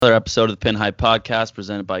Another episode of the Pin High Podcast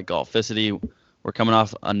presented by Golficity. We're coming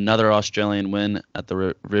off another Australian win at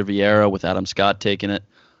the Riviera with Adam Scott taking it.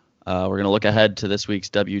 We're going to look ahead to this week's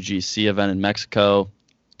WGC event in Mexico,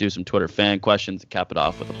 do some Twitter fan questions, and cap it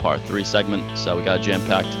off with a par 3 segment. So we got a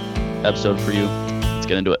jam-packed episode for you. Let's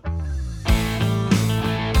get into it.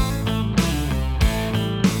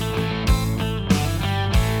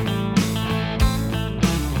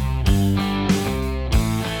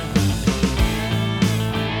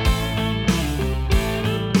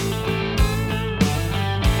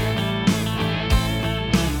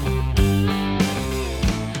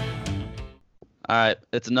 All right,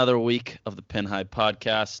 it's another week of the Pin High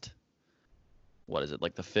Podcast. What is it,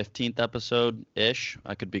 like the 15th episode-ish?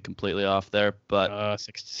 I could be completely off there, but...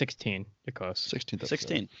 16, because 16th episode.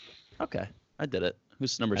 16. Okay, I did it.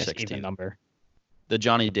 Who's number nice 16? Even number. The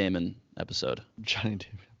Johnny Damon episode. Johnny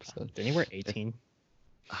Damon episode. Didn't he wear 18?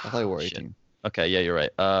 I thought he wore Shit. 18. Okay, yeah, you're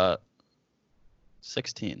right.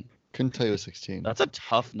 16. Couldn't tell you it was 16. That's a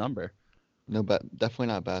tough number. No, definitely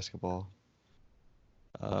not basketball.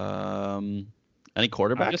 Any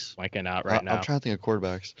quarterbacks? I'm just blanking out right now. I'm trying to think of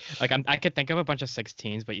quarterbacks. Like I could think of a bunch of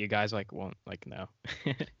 16s, but you guys won't know.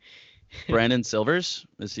 Brandon Silvers?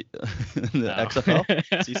 Is he in the No.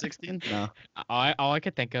 XFL? Is he 16? No. All I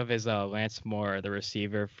could think of is Lance Moore, the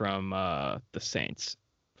receiver from the Saints.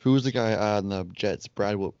 Who was the guy on the Jets?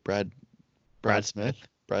 Brad Smith?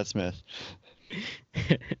 Brad Smith.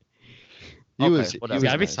 Okay, He whatever. There's was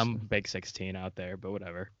gotta be nice. some big 16 out there, but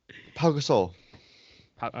whatever. Pau Gasol.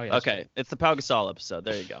 Oh, yeah, Okay, it's the Pau Gasol episide.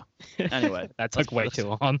 There you go. Anyway, that took way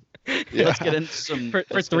too long. Yeah. let's get into some... For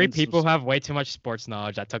let's get three into some- people who have way too much sports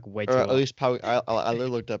knowledge, that took way too Or at long. least Pau. I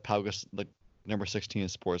literally looked at Pau Gasol, like number 16 in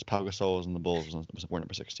sports. Pau Gasol was in the Bulls was wore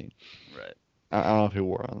number 16. Right. I don't know if he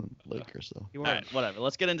wore on Lakers though. You All right, whatever.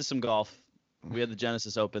 Let's get into some golf. We had the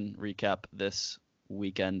Genesis Open recap this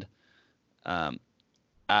weekend.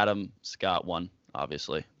 Adam Scott won,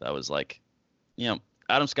 obviously. That was like,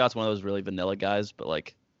 Adam Scott's one of those really vanilla guys, but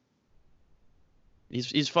like,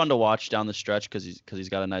 he's fun to watch down the stretch because he's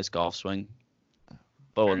got a nice golf swing.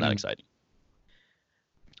 But wasn't that exciting?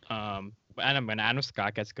 And when Adam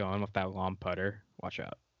Scott gets going with that long putter, watch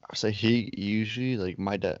out. So he usually like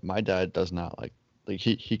my dad does not like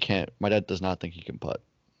he can't. My dad does not think he can putt.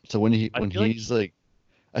 So when I feel like- he's like,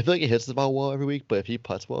 I feel like he hits the ball well every week. But if he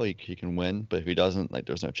putts well, he can win. But if he doesn't, like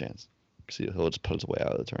there's no chance. See, he'll just put his way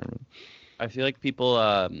out of the tournament. I feel like people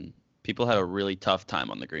had a really tough time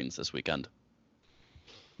on the greens this weekend.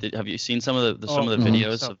 Have you seen some of the Mhm.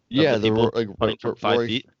 videos So- of Yeah, the people like putting from 5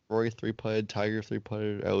 feet? Rory 3-putted, Tiger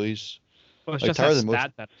 3-putted, at least. Well, it's Like, just Tyler, that the most-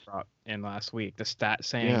 stat that I brought in last week. The stat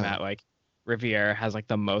saying Yeah. that like Riviera has like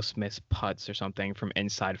the most missed putts or something from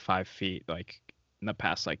inside 5 feet, like in the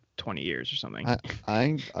past like 20 years or something. I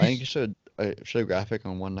think I showed a graphic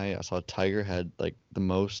on one night. I saw Tiger had like the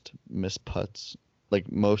most missed putts,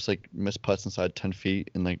 missed putts inside 10 feet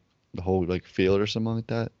in like the whole like field or something like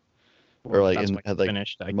that. Or like That's in when he had like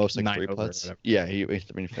finished like most like 9 3 over or putts. whatever. Yeah, he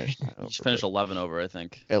finished 9 over. He finished 11 over, I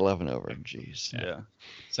think. 11 over. Jeez. Yeah.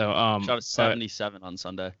 So Shot a but, 77 on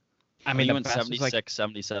Sunday. I mean he the went best is, 76, like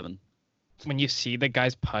 77. when you see the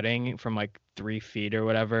guys putting from like 3 feet or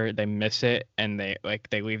whatever, they miss it and they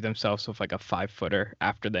leave themselves with like a 5-footer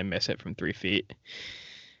after they miss it from 3 feet.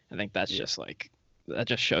 I think that's just like that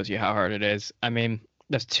just shows you how hard it is. I mean,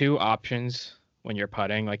 there's 2 options when you're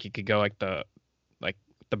putting. Like you could go like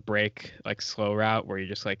the break like slow route where you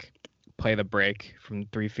just like play the break from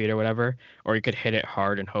 3 feet or whatever, or you could hit it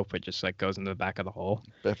hard and hope it just like goes into the back of the hole.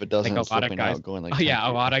 But if it doesn't, a it's lot of slipping guys- out, going like Oh 10 yeah, feet,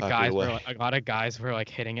 a lot of 5 feet guys away. were like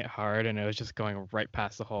hitting it hard and it was just going right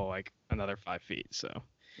past the hole like another 5 feet. So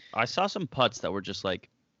I saw some putts that were just like,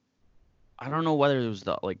 I don't know whether it was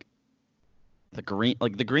the green,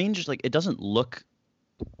 like the green just like, it doesn't look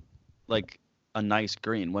like a nice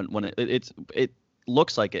green when it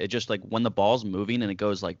looks like it. It just like when the ball's moving and it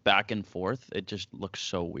goes like back and forth, it just looks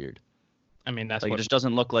so weird. I mean that's Like it what just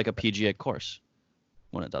doesn't look like a PGA course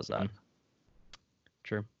when it does that.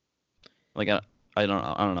 true. Like I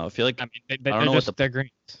don't know. I feel like I mean I don't they're know what just they're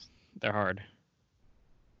greens. They're hard.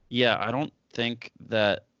 yeah, I don't think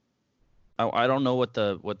that I don't know what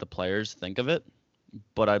the players think of it,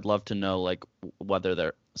 but I'd love to know like whether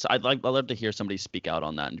they're so I'd love to hear somebody speak out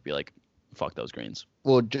on that and be like, fuck those greens.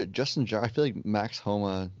 Well, Justin, I feel like Max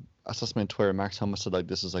Homa. I saw something on Twitter. Max Homa said like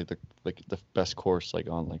this is like the best course like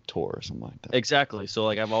on like tour or something like that. Exactly. So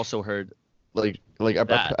like I've also heard I think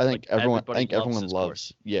that, like, everyone everybody loves this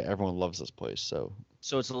loves course. everyone loves this place. So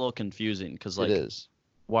it's a little confusing because like it is.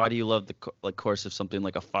 why do you love the course if something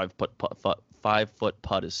like a 5 foot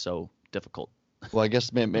putt is so difficult? Well, I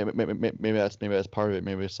guess maybe that's part of it.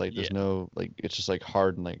 Maybe it's like there's Yeah. no like it's just like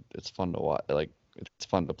hard and like it's fun to watch. Like it's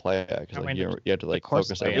fun to play at because I like mean, you have to like course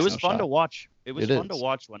focus layout every It was single fun to shot. watch. It was It fun to is.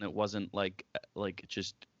 watch when it wasn't like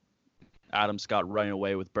just Adam Scott running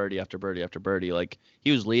away with birdie after birdie after birdie. Like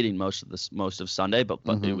he was leading most of Sunday, but it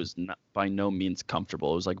Mhm. was not, by no means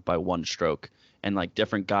comfortable. It was like by one stroke, and like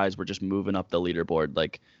different guys were just moving up the leaderboard,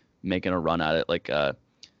 like making a run at it. Like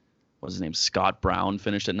what's his name? Scott Brown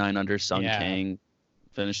finished at 9 under. Sung Yeah. Kang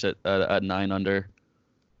finished at 9 under.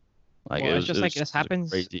 Like Well, it it's was, just it like was this just a happens.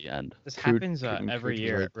 crazy end. This Cooch happens and every Cooch was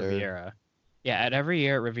year right at there. Riviera. Yeah, at every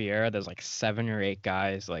year at Riviera, there's like 7 or 8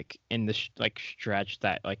 guys like in the like stretch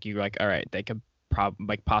that like you like. All right, they could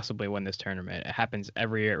possibly win this tournament. It happens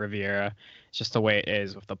every year at Riviera. It's just the way it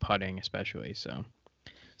is with the putting, especially. So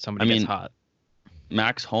somebody gets mean, hot.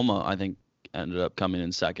 Max Homa, I think, ended up coming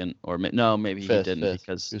in second, or no, maybe he Fifth, didn't fifth.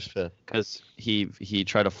 because He was fifth. he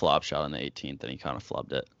tried a flop shot on the 18th and he kind of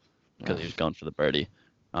flubbed it because he was going for the birdie.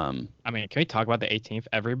 I mean, can we talk about the 18th?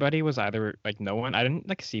 Everybody was either like no one. I didn't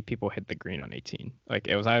like see people hit the green on 18. Like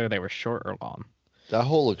it was either they were short or long. That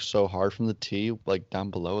hole looks so hard from the tee. Like down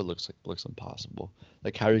below, it looks impossible.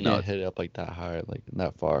 Like how are you No, gonna hit it up like that high, like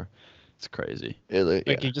that far? It's crazy. Like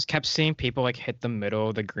Yeah. you just kept seeing people like hit the middle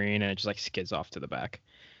of the green and it just like skids off to the back.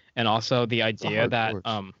 And also the a idea hard that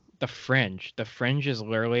course. the fringe was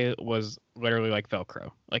literally like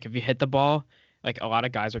Velcro. Like if you hit the ball, like a lot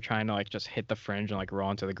of guys are trying to like just hit the fringe and like roll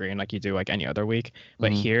into the green like you do like any other week.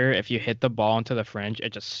 But Mhm. here, if you hit the ball into the fringe,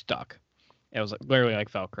 it just stuck. It was like, literally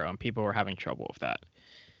like Velcro, and people were having trouble with that.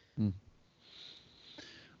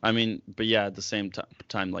 I mean, but yeah, at the same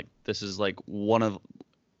time, like this is like one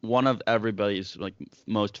of everybody's like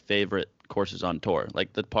most favorite courses on tour.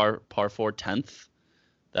 Like the par 4 10th,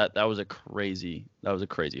 that was a crazy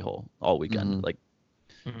hole all weekend. Mhm. Like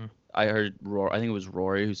Mhm. I heard I think it was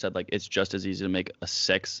Rory who said like it's just as easy to make a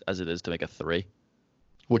 6 as it is to make a 3.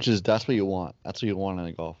 That's what you want. That's what you want in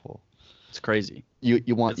a golf hole. It's crazy.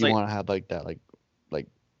 You want It's like- to have like that like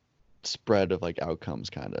spread of like outcomes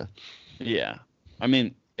kind of. Yeah. I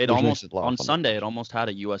mean, it Which makes almost it a lot of on fun to Sunday it almost had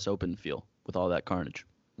a US Open feel with all that carnage.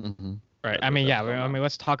 Mm-hmm. Right. That- I mean, that's yeah. going I on. mean,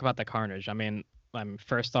 let's talk about the carnage. I mean,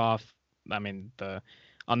 first off, I mean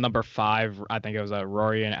on number 5, I think it was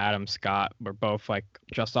Rory and Adam Scott were both like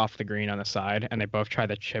just off the green on the side, and they both tried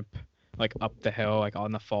to chip like up the hill like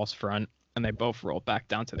on the false front, and they both rolled back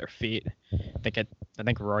down to their feet. I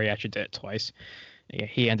think Rory actually did it twice.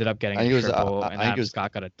 He ended up getting I think a it was, triple, I and think it Adam was-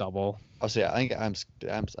 Scott got a double. I'll say I think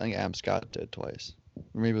Adam Scott did twice.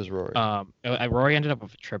 Or maybe it was Rory. Rory ended up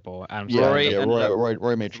with a triple. Adam yeah, Scott Rory yeah, ended up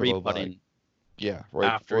Rory made three triple. But, putting like, yeah, Rory,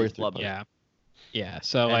 after Rory he three flubbed putted. it. yeah.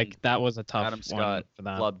 So And like that was a tough Adam one Scott for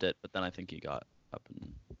them. flubbed it, but then I think he got up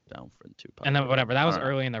and down for 2 putts. And then whatever, that I was don't know.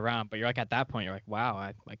 early in the round, but you're like at that point, you're like, wow,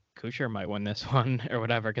 like Kuchar might win this one or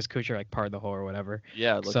whatever, because Kuchar like parred the hole or whatever.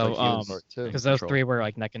 Yeah, it looked So, like he was Part two. Because those control. 3 were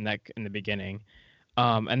like neck and neck in the beginning.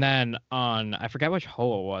 And then on I forget which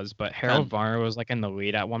hole it was, but Harold 10. Varner was like in the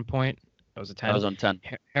lead at one point. It was a 10. I was on 10.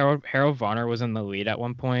 Harold Varner was in the lead at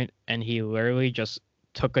one point, and he literally just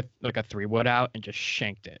took a 3-wood out and just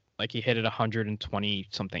shanked it. Like he hit it 120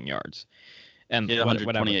 something yards. And He hit whatever.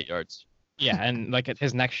 128 yards. Yeah, and like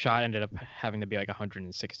his next shot ended up having to be like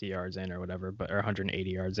 160 yards in or whatever, or 180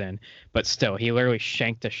 yards in. But still, he literally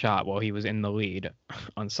shanked a shot while he was in the lead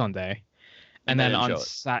on Sunday. And they then didn't on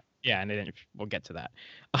show it. and they didn't. We'll get to that.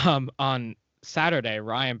 On Saturday,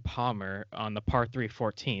 Ryan Palmer on the par 3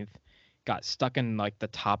 14th got stuck in like the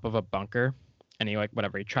top of a bunker, and he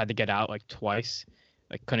he tried to get out like twice,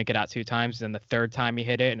 like couldn't get out 2 times. Then the third time he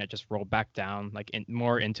hit it, and it just rolled back down like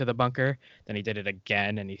more into the bunker. Then he did it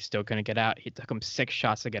again, and he still couldn't get out. He took him 6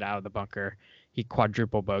 shots to get out of the bunker. He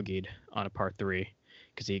quadruple bogeyed on a par 3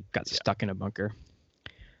 because he got stuck in a bunker.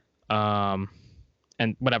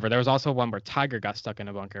 And whatever. There was also one where Tiger got stuck in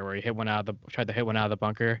a bunker where he tried to hit one out of the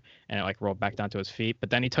bunker, and it like rolled back down to his feet. But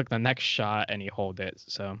then he took the next shot and he holed it.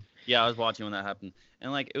 So Yeah, I was watching when that happened,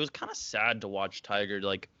 and like it was kind of sad to watch Tiger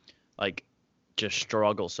like just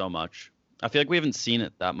struggle so much. I feel like we haven't seen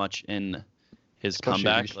it that much in his Especially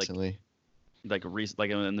comeback, recently. like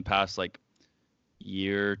in the past like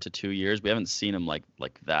year to 2 years. We haven't seen him like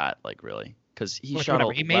that, like really, because he Look, shot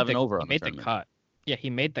whatever. 11 over He on made the the tournament. cut. Yeah,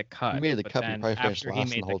 he made the cut. He made the but cut. He then probably finished after he last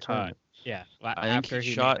in made the whole cut, tournament. yeah, think after he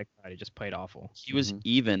he shot- made the cut, he just played awful. He was Mhm.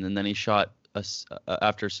 even, and then he shot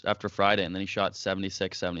after Friday, and then he shot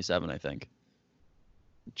 76, 77, I think,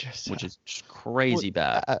 Just which is just crazy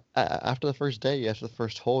bad. After the first day, after the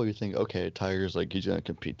first hole, you think, okay, Tiger's like he's gonna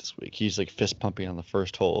compete this week. He's like fist pumping on the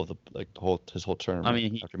first hole of his whole tournament. I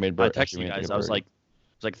mean, after he made I after he texted you made guys. a I was birdie. like, it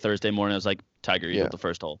was like Thursday morning. I was like, Tiger, you Yeah. hit the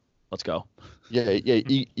first hole. let's go. Yeah,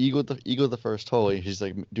 eagle the first hole. He's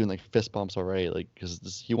like doing like fist bumps already, like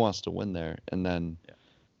because he wants to win there. And then, Yeah.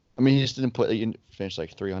 I mean, he just didn't play. He didn't finish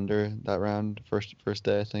like 3 under that round first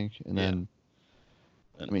day, I think. And then,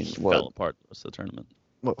 And I mean, fell apart the rest of the tournament.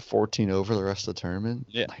 what 14 over the rest of the tournament?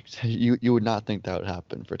 Yeah. Like, you would not think that would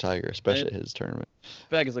happen for Tiger, especially at his tournament.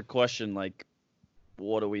 Begs the question, like,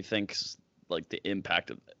 what do we think like the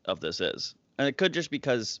impact of this is? And it could just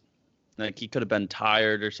because like he could have been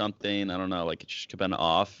tired or something. I don't know. Like it just could have been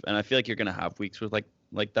off. And I feel like you're gonna have weeks with like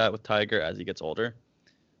that with Tiger as he gets older.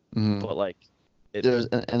 Mhm. But like it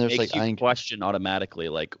There's makes like you question automatically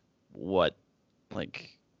like what like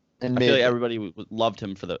and I feel like everybody loved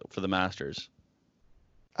him for the Masters.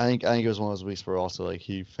 I think it was one of those weeks where also like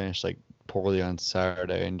he finished like poorly on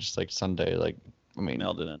Saturday and just like Sunday, like I mean,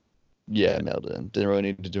 Mailed it in. yeah, mailed it in. Didn't really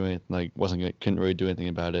need to do anything. Like couldn't really do anything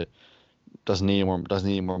about it. Doesn't need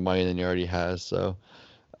more money than he already has. So,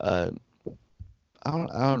 I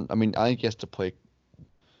don't. I mean, I think he has to play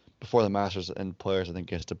before the Masters and players. I think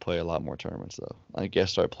he has to play a lot more tournaments though. I think he has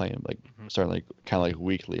to start playing starting like kind of like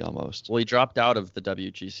weekly almost. Well, he dropped out of the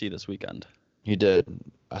WGC this weekend. He did.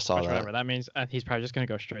 I saw that. Whatever that means, he's probably just gonna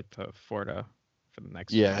go straight to Florida for the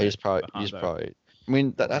next. Yeah, year, he's probably. I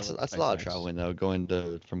mean, that's a lot of next. traveling though, going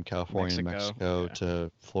from California to Mexico yeah.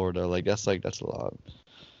 to Florida. Like that's a lot.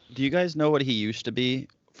 Do you guys know what he used to be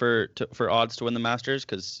for odds to win the Masters?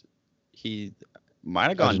 Because he might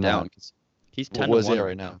have gone down. Cause he's 10 what to is 1 he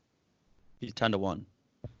right now? He's 10 to 1.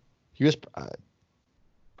 He was. I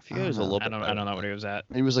feel it was a little bit. I don't know what he was at.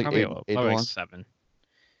 He was like Probably 8 to 1. 7.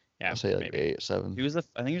 Yeah, I'll say like maybe. 8, 7. I think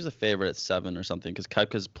he was the favorite at 7 or something because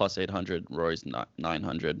Koepka's plus 800, Rory's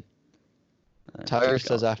 900. Tiger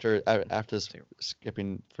says after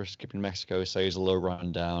skipping Mexico, he said he's a little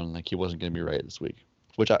run down, like he wasn't going to be right this week.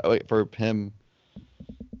 Which for him,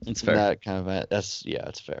 it's fair. That kind of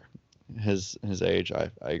it's fair. His age,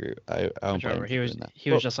 I agree. I don't blame him He was doing that.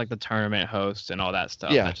 he was just like the tournament host and all that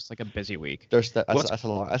stuff. Yeah. That's just like a busy week. That's a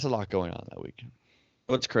lot going on that week.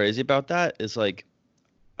 What's crazy about that is like,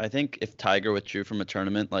 I think if Tiger withdrew from a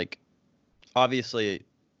tournament, like, obviously,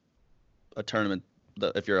 a tournament.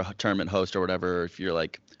 If you're a tournament host or whatever, or if you're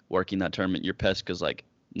like working that tournament, you're pissed because like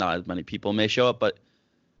not as many people may show up. But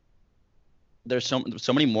there's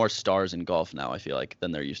so many more stars in golf now, I feel like,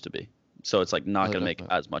 than there used to be. So it's like not going to make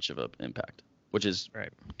as much of an impact, which is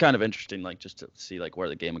kind of interesting, like just to see like where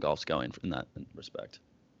the game of golf's going in that respect.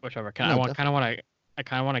 Whichever. I kind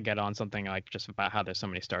of want to get on something like just about how there's so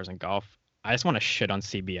many stars in golf. I just want to shit on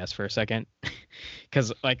CBS for a second,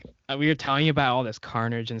 because like we were telling you about all this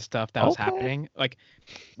carnage and stuff that was happening. Like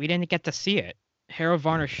we didn't get to see it. Harold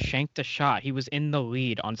Varner shanked a shot. He was in the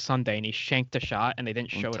lead on Sunday and he shanked a shot and they didn't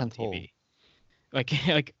show it on TV.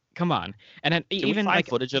 Like come on. And then even like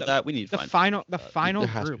footage of that, we need the final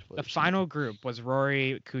group was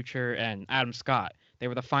Rory, Kuchar, and Adam Scott. They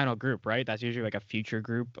were the final group, right? That's usually like a feature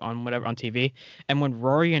group on TV. And when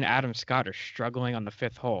Rory and Adam Scott are struggling on the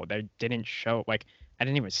 5th hole, they didn't show. Like I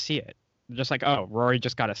didn't even see it. Just like, oh, Rory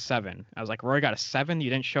just got a 7. I was like, Rory got a 7. You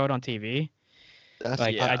didn't show it on TV.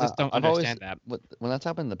 I just don't understand that. When that's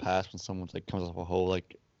happened in the past, when someone's like comes off a hole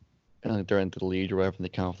like, and like they're into the lead or whatever, and they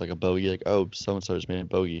come off like a bogey, like, oh, so and so just made a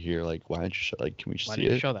bogey here. Like, why didn't you show? Like, can we see it? Why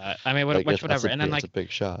didn't you show that? I mean, whatever. And then like, it's a big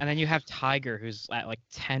shot. And then you have Tiger, who's at like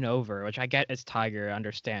 10 over, which I get is Tiger, I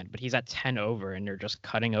understand, but he's at 10 over, and you're just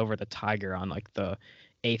cutting over the Tiger on like the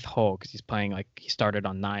 8th hole because he's playing like he started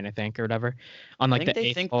on 9, I think, or whatever. On like the 8th hole.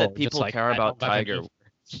 They think that people care about Tiger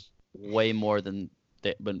way more than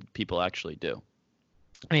people actually do.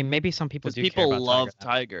 I mean, maybe some people do. People love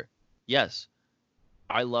Tiger. Yes,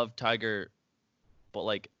 I love Tiger, but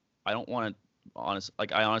like I don't want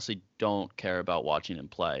to. I honestly don't care about watching him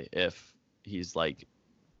play if he's like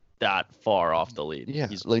that far off the lead. Yeah,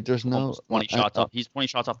 he's like there's no 20 shots off. He's 20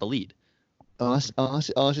 shots off the lead. Unless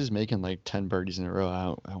he's making like 10 birdies in a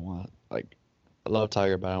row, I want like. I love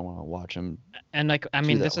Tiger, but I don't want to watch him. And like, I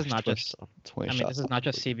mean, this is not just. This is not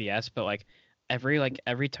just CBS, but like.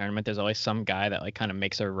 Every tournament, there's always some guy that like kind of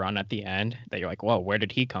makes a run at the end that you're like, whoa, where did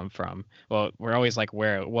he come from? Well, we're always like,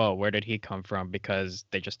 where did he come from? Because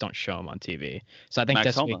they just don't show him on TV. So I think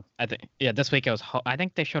this week it was, I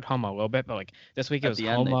think they showed Homa a little bit, but like this week it was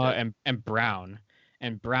Homa and Brown,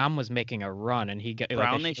 and Brown was making a run, and he got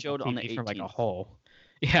Brown they showed on the 18th from like a hole.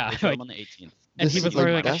 Yeah, they showed him on the 18th. And he was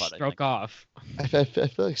literally like a stroke off. I feel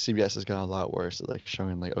like CBS has gotten a lot worse at like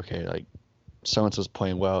showing like, okay, like. So-and-so's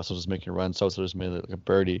playing well, so-and-so's making a run, so-and-so just made like a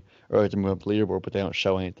birdie, or like to move up the leaderboard, but they don't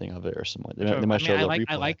show anything of it or something. They might show a replay.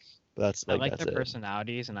 I like their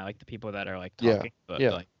personalities, and I like the people that are like talking, but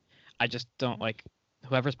like, I just don't like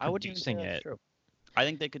whoever's producing it. I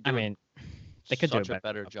think they could do They could do such a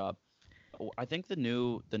better job. job. I think the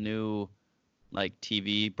new like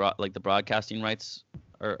TV like the broadcasting rights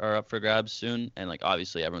are up for grabs soon, and like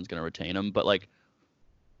obviously everyone's gonna retain them, but like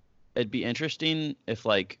it'd be interesting if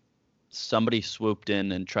like somebody swooped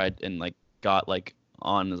in and tried and like got like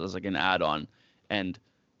on as like an add-on and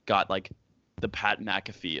got like the Pat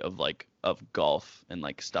McAfee of golf and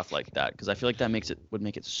like stuff like that, because I feel like that would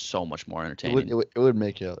make it so much more entertaining. It would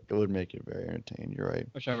make it very entertaining. You're right.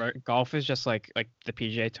 Whichever. Golf is just like the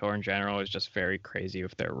PGA Tour in general is just very crazy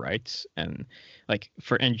with their rights, and like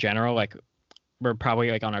for in general, like we're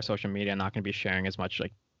probably like on our social media not going to be sharing as much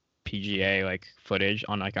like PGA like footage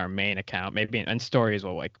on like our main account. Maybe and stories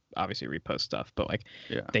will like obviously repost stuff, but like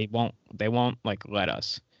they won't like let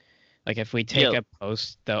us. Like if we take a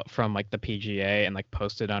post from like the PGA and like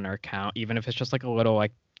post it on our account, even if it's just like a little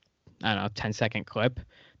like I don't know 10-second clip,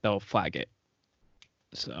 they'll flag it.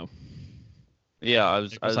 So yeah, I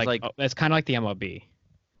was like it's kind of like the MLB.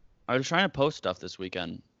 I was trying to post stuff this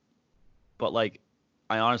weekend, but like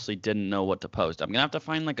I honestly didn't know what to post. I'm gonna have to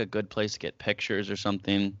find like a good place to get pictures or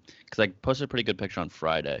something, because I posted a pretty good picture on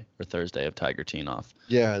Friday or Thursday of Tiger teeing off.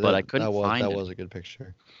 Yeah, but I couldn't find that was a good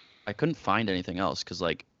picture. I couldn't find anything else because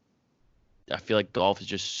like I feel like golf is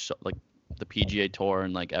just so, like the PGA Tour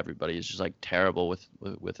and like everybody is just like terrible with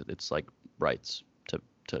its like rights to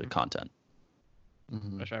content.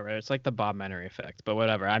 Mm-hmm. That's right. It's like the Bob Menery effect, but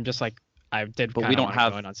whatever. I'm just like I did. But we don't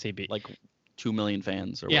have going on CB like 2 million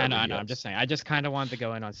fans or yeah, no. I'm just saying. I just kind of wanted to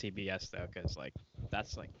go in on CBS though, because like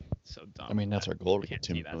that's like so dumb. I mean, that's our goal to get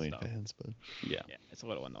 2 see that million stuff. fans, but yeah, it's a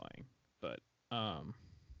little annoying, but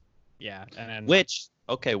yeah, and then which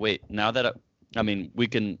okay, wait. Now that I mean, we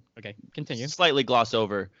can continue. Slightly gloss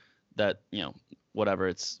over that, you know, whatever.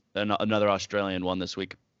 It's another Australian one this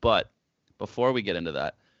week. But before we get into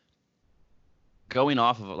that, going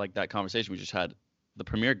off of like that conversation we just had, the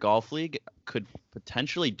Premier Golf League could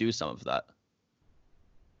potentially do some of that.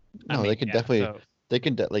 No, they could definitely. So, they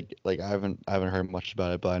can like I haven't heard much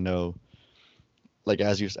about it, but I know like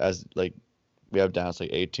as we have down to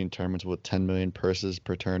like 18 tournaments with 10 million purses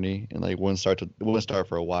per tourney, and like wouldn't start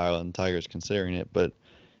for a while, and Tiger's considering it. But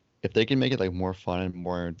if they can make it like more fun and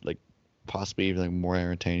more like possibly even like more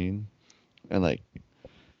entertaining, and like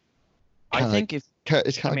I think like,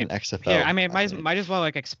 it's kind of like an XFL. Yeah, I mean, might as well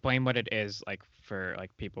like explain what it is like for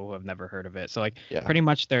like people who have never heard of it. So like pretty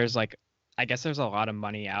much there's like I guess there's a lot of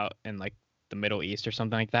money out in like the Middle East or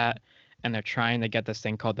something like that, and they're trying to get this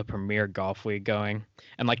thing called the Premier Golf League going.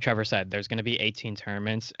 And like Trevor said, there's going to be 18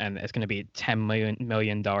 tournaments, and it's going to be $10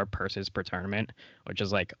 million purses per tournament, which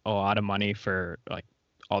is like a lot of money for like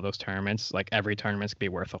all those tournaments. Like every tournament's gonna be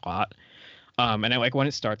worth a lot. And then like when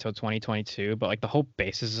it starts till 2022, but like the whole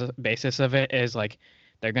basis of it is like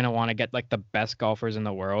they're gonna want to get like the best golfers in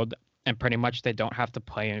the world, and pretty much they don't have to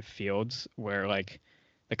play in fields where like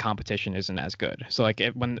the competition isn't as good. So like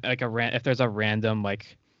if there's a random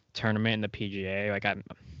like tournament in the PGA, like I'm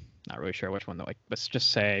not really sure which one though. Like let's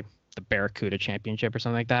just say the Barracuda Championship or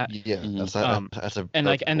something like that. Yeah, that's a and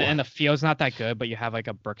like and the field's not that good, but you have like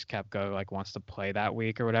a Brooks Koepka like wants to play that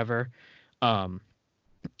week or whatever. Like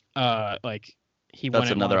he that's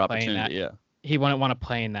wouldn't another want to play in opportunity. that. He wouldn't want to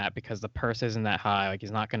play in that because the purse isn't that high. Like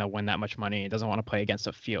he's not going to win that much money. He doesn't want to play against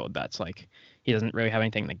a field that's like he doesn't really have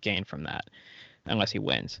anything to gain from that unless he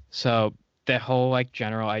wins. So the whole like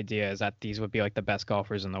general idea is that these would be like the best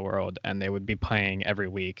golfers in the world, and they would be playing every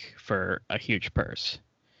week for a huge purse,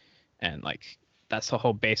 and like that's the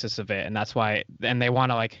whole basis of it, and that's why. And they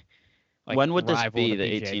want to like when would this be the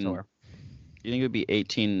PGA 18? Tour. You think it would be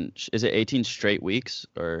 18? Is it 18 straight weeks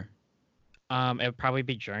or? It would probably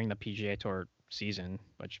be during the PGA Tour season,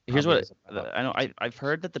 which here's what I know. I've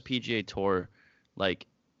heard that the PGA Tour like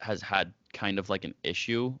has had kind of like an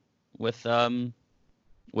issue with this,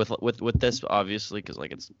 obviously, because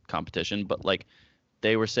like it's competition, but like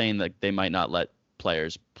they were saying that they might not let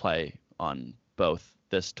players play on both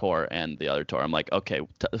this tour and the other tour. I'm like, okay,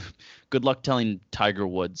 good luck telling Tiger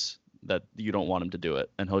Woods that you don't want him to do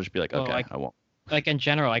it, and he'll just be like, okay, I won't. Like in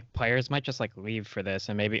general, like players might just like leave for this,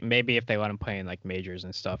 and maybe if they let him play in like majors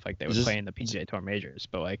and stuff, like they would play in the PGA Tour majors.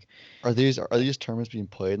 But like, are these tournaments being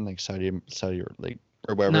played in like Saudi or like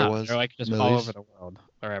or wherever it was? They're like just all over the world,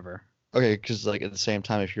 wherever. Okay, because like at the same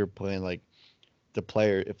time, if you're playing like the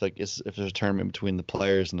player, if there's a tournament between the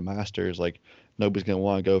players and the Masters, like nobody's gonna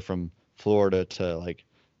want to go from Florida to like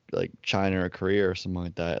China or Korea or something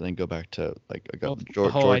like that, and then go back to like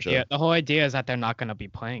Georgia. The whole idea is that they're not gonna be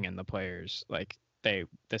playing in the players. Like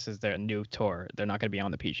this is their new tour. They're not gonna be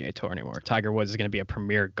on the PGA Tour anymore. Tiger Woods is gonna be a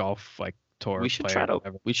Premier Golf like tour. We should try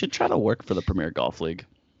to work for the Premier Golf League.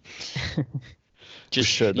 We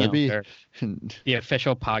should. That'd be. Sure. The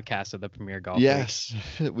official podcast of the Premier Golf League. Yes,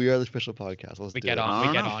 we are the official podcast. Let's We do get it. on.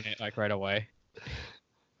 We get on it like right away.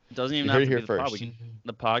 It doesn't even You have heard to it be here the pod. first.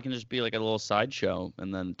 The pod can just be like a little sideshow,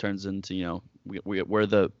 and then turns into we're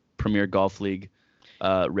the Premier Golf League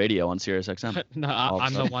radio on SiriusXM. No,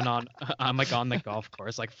 I'm the one on. I'm like on the golf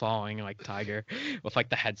course, like following like Tiger, with like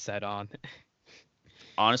the headset on.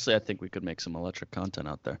 Honestly, I think we could make some electric content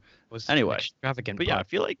out there. Was Anyway, extravagant. But yeah, I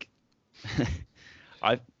feel like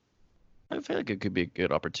I feel like it could be a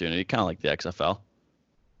good opportunity, kind of like the XFL.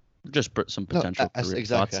 Just some potential career exactly.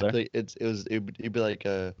 spots I feel like it'd be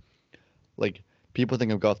like people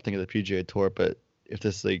think of golf, think of the PGA Tour, but if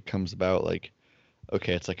this league comes about, like,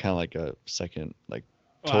 okay, it's like kind of like a second like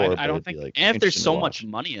tour. I but don't it'd be, think. like, And if there's interesting so to much watch.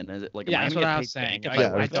 money in it, like, Yeah, am I that's gonna what I get was paid saying. bank if Like, Yeah,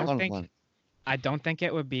 I there's win? a lot of money. I don't think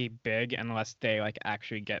it would be big unless they like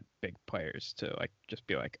actually get big players to like just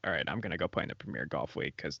be like, all right, I'm gonna go play in the Premier Golf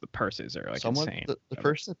League because the purses are like insane. The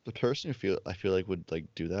person who I feel like would like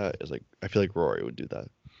do that is like I feel like Rory would do that.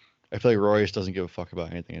 I feel like Rory just doesn't give a fuck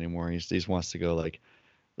about anything anymore. He just wants to go like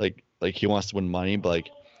he wants to win money, but like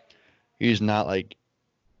he's not like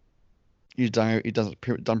he's done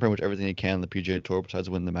pretty much everything he can on the PGA Tour besides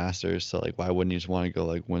win the Masters. So like why wouldn't he just want to go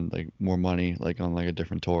like win like more money like on like a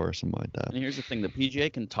different tour or something like that? And here's the thing: the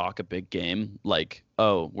PGA can talk a big game, like,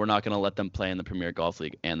 oh, we're not going to let them play in the Premier Golf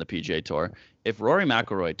League and the PGA Tour. If Rory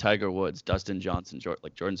McIlroy, Tiger Woods, Dustin Johnson,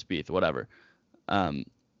 like Jordan Spieth, whatever,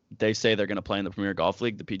 they say they're going to play in the Premier Golf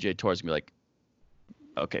League, the PGA Tour is going to be like,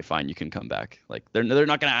 okay, fine, you can come back. Like they're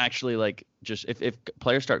not going to actually like just if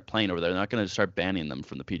players start playing over there, they're not going to start banning them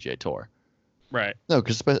from the PGA Tour. Right. No,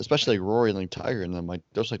 because especially like Rory and like Tiger and them, like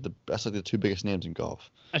those like that's like the two biggest names in golf.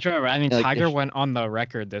 That's right. I mean, Like, Tiger if- went on the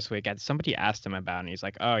record this week, and somebody asked him about it, and he's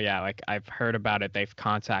like, "Oh yeah, like I've heard about it. They've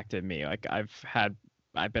contacted me. Like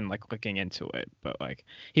I've been like looking into it, but like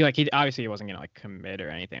he obviously he wasn't gonna like commit or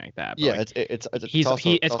anything like that. But, Yeah, like, it's it's also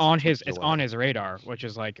on his teams it's on away. his radar, which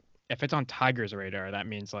is like if it's on Tiger's radar, that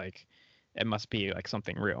means like it must be like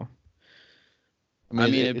something real. I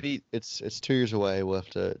mean, it'd be it's 2 years away. We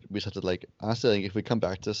just have to like honestly like if we come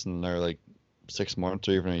back to this in another like 6 months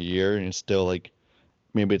or even a year and it's still like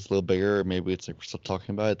maybe it's a little bigger or maybe it's like we're still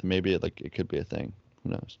talking about it, then maybe it could be a thing.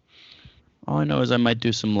 Who knows? all I know is I might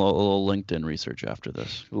do some little LinkedIn research after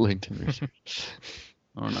this. LinkedIn research.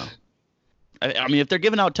 I don't know. I mean, if they're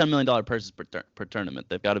giving out $10 million purses per tournament,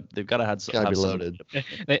 they've got to have Gotta be some. loaded.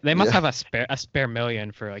 They must Yeah. have a spare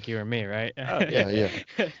million for like you or me, right? Oh, Yeah.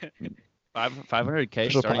 500K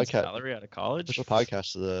Official starting podcast- salary out of college. Official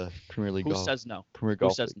podcast of the Premier League Who golf. says no? Premier Who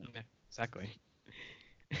golf. says League. no? Exactly.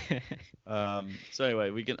 So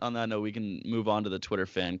anyway, on that note, we can move on to the Twitter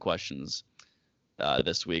fan questions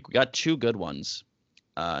this week. We got two good ones,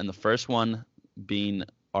 and the first one being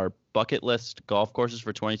our bucket list golf courses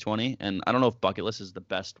for 2020. And I don't know if bucket list is the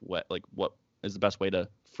best way, like what is the best way to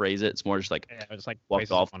phrase it. It's more just like Yeah, it's like what places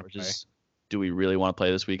golf I wanna courses do we really want to play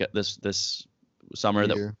this week, this summer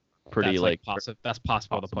that Year. pretty that's like that's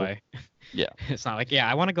possible to possible. play. Yeah. It's not like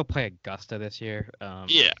I want to go play Augusta this year.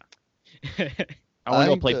 yeah. I want to go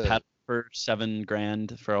think play the- Pet for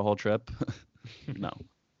 $7,000 for a whole trip. No.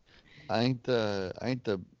 I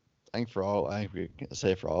think for all I can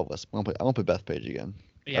say for all of us, I want to play Bethpage again.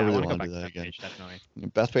 yeah, I really want to go wanna back do to that that again. page, definitely.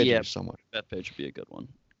 Bethpage Yeah. is so much. That page would be a good one.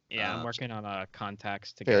 Yeah, I'm Uh, working on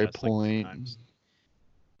contacts to Ferry get us, Point. Like, times.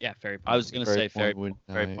 Yeah, Ferry Point. I was gonna say Ferry would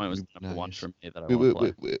Point was would the be number one nice. for me that I We, want we,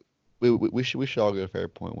 to play. we should all go to Ferry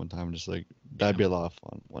Point one time. Just like that'd be a lot of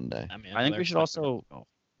fun one day. I mean, I think they're we should expensive. also- Oh,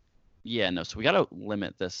 Yeah, no. So we gotta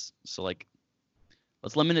limit this. So like,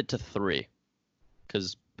 let's limit it to 3,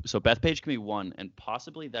 because Bethpage can be 1, and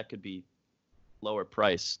possibly that could be lower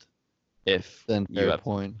priced if Then you Ferry have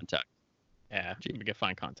Point. contact. yeah, Gee. we can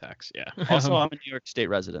find contacts. Yeah. Also, I'm a New York State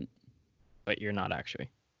resident, but you're not actually.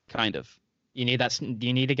 kind of. You need that.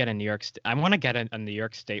 You need to get a New York. I want to get a New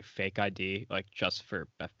York State fake ID, like just for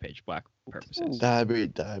Bethpage Black purposes. That'd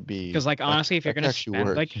be. Because like honestly, if you're that could gonna actually spend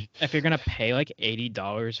work. like if you're gonna pay like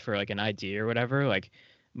 $80 for like an ID or whatever, like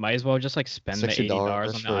might as well just like spend the $80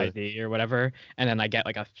 on the for- ID or whatever, and then I get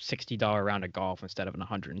like a $60 round of golf instead of an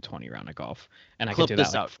 $120 round of golf, and I Clip can do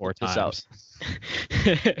this that like out, 4 clip this out.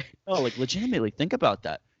 times. Oh, like legitimately, think about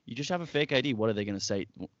that. You just have a fake ID. What are they gonna say?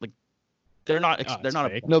 Like, they're not. Oh, They're it's not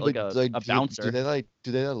fake. a, No, like but a, like, a bouncer.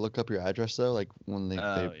 do they look up your address though? Like when they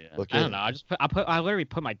Oh, yeah. book I it? don't know. I literally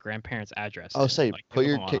put my grandparents' address. Oh, in, say, like, put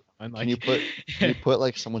your hold ki- on, Can you put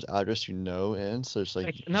like someo's address in, so it's like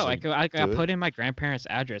Like, just, no, like, I do it? put in my grandparents'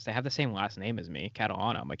 address. They have the same last name as me,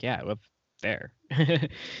 Catalano. I'm like, yeah, I live there. And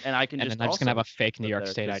I can And just then I'm just gonna have a fake New live York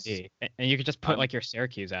there State 'cause ID, and you could just put I'm- like your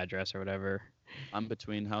Syracuse address or whatever. I'm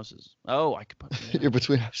between houses. Oh, I could put. You're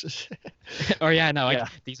between houses. Or yeah, no, like Yeah.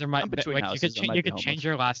 these are my I'm between like houses, I might you be could change homeless.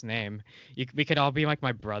 your last name. We could all be like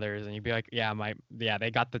my brothers, and you'd be like, yeah,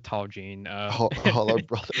 they got the tall gene. All our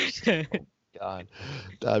brothers. Oh, God,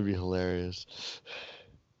 that'd be hilarious.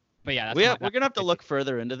 But yeah, We're gonna have to look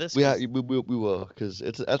further into this. Yeah, 'cause- we will, because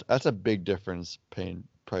that's a big difference paying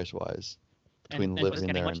price wise between and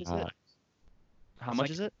living there much and is it? not. How much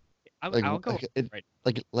is it? I'll go right.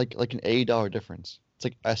 Like an $80 difference. It's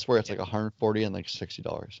like, I swear, it's Yeah. like 140 and like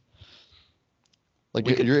 $60. Like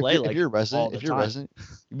We if could you're play, if like, you're a all resident, the if you're a time. resident,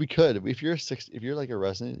 we could. If you're like a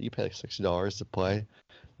resident, you pay like $60 to play.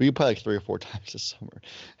 We could play like 3 or 4 times this summer.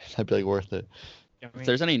 That'd be like worth it. I If mean,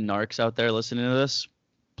 there's any narcs out there listening to this,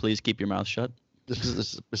 please keep your mouth shut,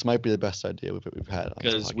 This might be the best idea we've had on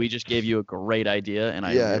this because we podcast. just gave you a great idea, and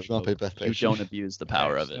I Yeah, really if you want to hope play Beth you Page. don't abuse the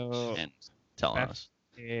power of it so and telling Beth- us.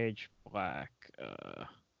 Age Black.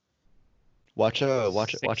 Watch a Beth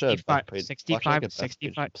 65 Page. 65 watch like a Beth Page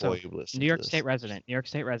 65 so employee listen New to York this. State resident. New York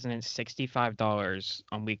State resident, $65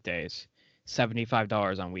 on weekdays,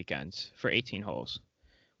 $75 on weekends for 18 holes,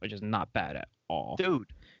 which is not bad at all. Dude,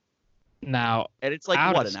 Now, and it's like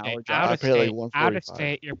out what, of an state, hour out drive? I of pay like state, out of 145.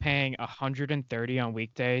 state, you're paying 130 on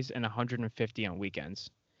weekdays and 150 on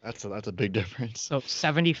weekends. That's a big difference. So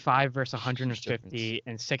 75 versus difference. 150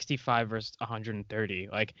 and 65 versus 130.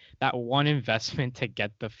 Like that one investment to get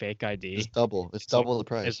the fake ID. It's double. It's So double the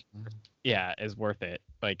price. Yeah, is worth it.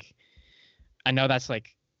 Like, I know that's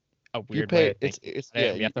like a You weird way pay. of thinking It's about it.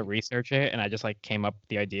 yeah. We have to research it, and I just like came up with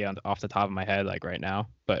the idea off the top of my head, like right now.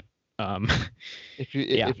 But If you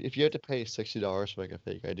Yeah. if you have to pay $60 for like a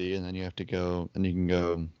fake ID, and then you have to go and you can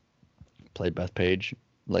go play Beth Page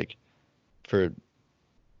like for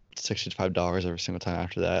 $65 every single time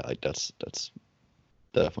after that, like that's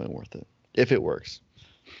definitely worth it if it works.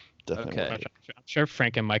 Definitely Okay. worth it. I'm sure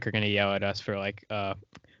Frank and Mike are gonna yell at us for like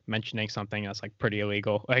mentioning something that's like pretty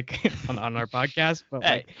illegal, like on our podcast. But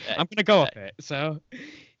Hey, like, hey, I'm gonna go with it. So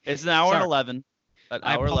it's an hour and Sorry. 11. An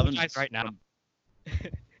I hour 11 apologize right now.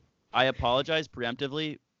 I apologize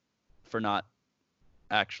preemptively for not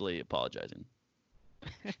actually apologizing.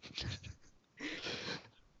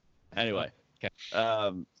 Anyway, Okay.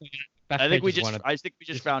 I think we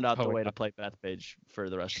just found out the poet way to up. play Bethpage for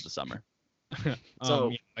the rest of the summer. So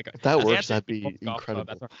So, like, If that As works, answer that'd be golf club, incredible.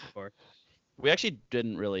 that's what I'm for. We actually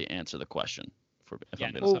didn't really answer the question. If Yeah,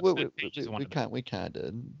 I'm no, being Well, so Beth Page is one of them. we kind of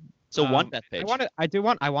did. So one Um, Bethpage.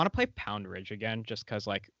 I want to play Pound Ridge again, just cause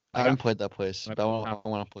like I I haven't got, played that place, I but I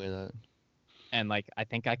want to play that. and like I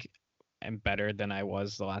think am better than I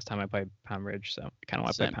was the last time I played Pound Ridge, so I kind of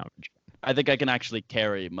want to play Same. Pound Ridge. I think I can actually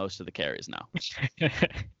carry most of the carries now.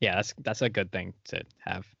 Yeah, that's a good thing to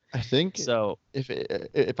have. I think So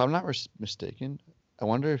if I'm not mistaken, I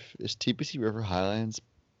wonder if is TPC River Highlands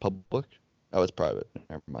public? Oh, it's private.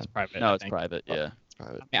 Never mind. It's private. no, I it's think. private. Yeah. It's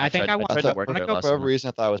private. I think I want. tried to work wanna there go last For whatever summer. reason,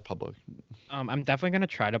 I thought it was public. I'm definitely gonna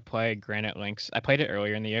try to play Granite Links. I played it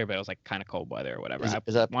earlier in the year, but it was like kind of cold weather or whatever. Is, I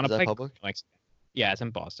is that want to play public? Granite Links. Yeah, it's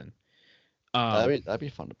in Boston. That'd be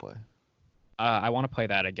fun to play. I want to play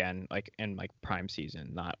that again, like in like prime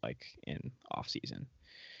season, not like in off season.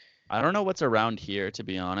 I don't know what's around here, to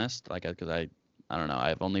be honest. Like, because I don't know.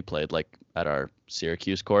 I've only played like at our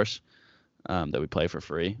Syracuse course that we play for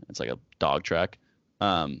free. It's like a dog track.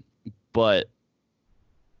 But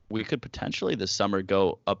we could potentially this summer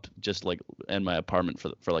go up just like in my apartment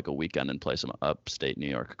for like a weekend and play some upstate New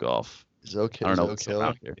York golf. Is Oak I don't know Hill? what's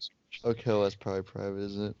around here. Oak Hill is probably private,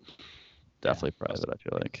 isn't it? Definitely private, I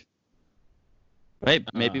feel like.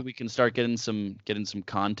 Maybe we can start getting some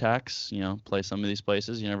contacts. Play some of these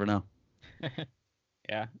places. You never know.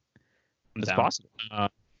 Yeah, I'm It's down. possible.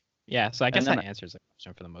 Yeah, so I guess then that answers the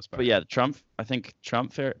question for the most part. But yeah, I think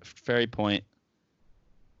Trump Ferry Point,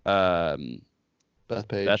 Beth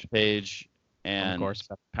Page. Bethpage, Home and course.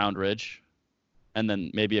 Pound Ridge, and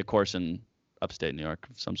then maybe a course in upstate New York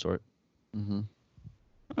of some sort. Mm-hmm.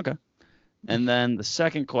 Okay. And then the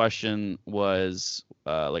second question was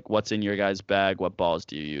like, what's in your guys' bag? What balls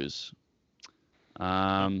do you use?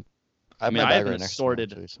 I mean, have my I bag have an right next to me,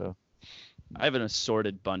 assorted- actually, so I have an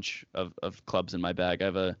assorted bunch of clubs in my bag. I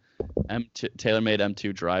have a TaylorMade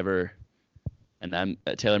M2 driver, an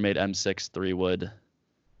TaylorMade M6 3-wood,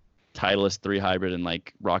 Titleist 3 hybrid, and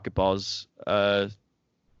like Rocket Balls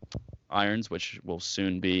irons, which will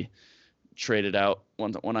soon be traded out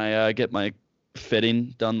when I get my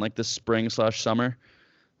fitting done like this spring/summer.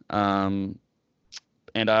 And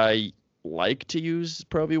I like to use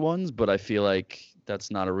Pro V1s, but I feel like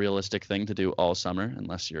that's not a realistic thing to do all summer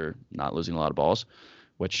unless you're not losing a lot of balls,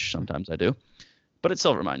 which sometimes I do. But at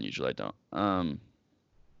Silvermine, usually I don't.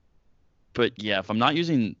 But yeah, if I'm not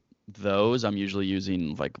using those, I'm usually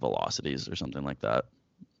using like velocities or something like that.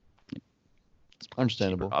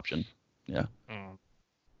 Understandable. Cheaper option. Yeah, Mm,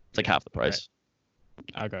 it's like half the price.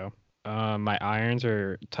 I'll go. My irons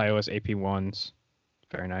are Titleist AP1s.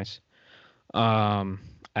 Very nice. I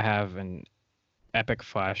have an Epic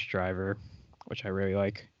Flash driver, which I really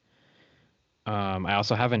like. I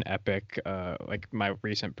also have an Epic, like my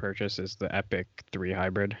recent purchase is the Epic 3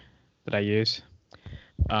 hybrid that I use.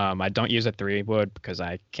 I don't use a 3 wood because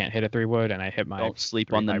I can't hit a 3 wood, and I hit my Don't sleep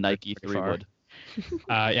 3 on the hybrid Nike pretty 3 far. wood.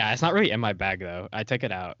 Yeah, it's not really in my bag though. I took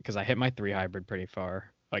it out because I hit my 3 hybrid pretty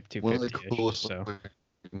far, like One of the 250-ish. coolest So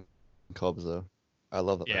clubs though. I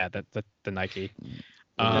love that. yeah, the Nike.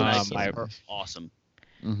 The It looks Nikes so I are nice. awesome.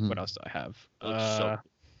 Mhm. What else do I have? It looks so.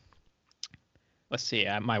 Let's see.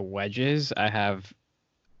 At my wedges, I have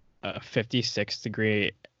 56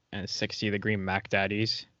 degree and 60 degree Mac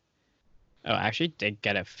Daddies. Oh, I actually did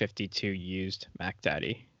get a 52 used Mac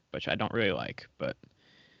Daddy, which I don't really like, but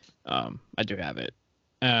I do have it.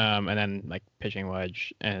 And then like pitching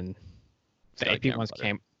wedge and the Scotty AP Cameron ones putter.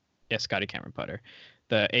 came. Yeah, Scotty Cameron putter.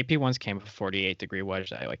 The AP ones came with 48 degree wedge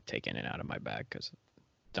that I like take in and out of my bag because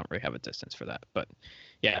don't really have a distance for that. But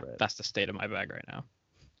yeah, Right. that's the state of my bag right now.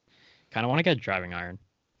 Kind of want to get a driving iron.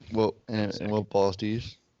 Well, and Sick. what balls do you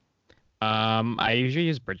use? I usually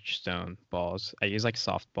use Bridgestone balls. I use like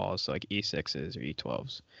soft balls, so like E6s or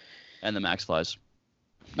E12s. And the Max Flies.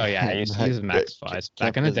 Oh yeah, I used to use Max Flies.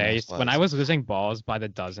 Back in the day, Max when I Flies. was losing balls by the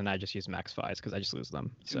dozen, I just used Max Flies because I just lose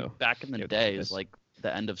them. So Back in the it day, is. is like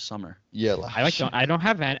the end of summer. Yeah, I don't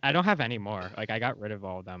have any more. Like I got rid of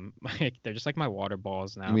all of them. Like they're just like my water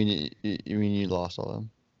balls now. you mean you lost all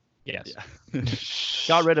them? Yes. Yeah.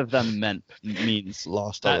 Got rid of them means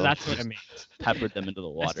Lost all them. That's what it means. peppered them into the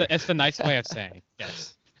water. It's the nice way of saying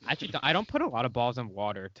yes. Actually, I don't put a lot of balls in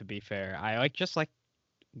water. To be fair, I just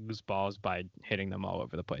lose balls by hitting them all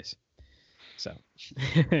over the place. So,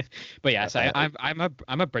 but yes, I'm a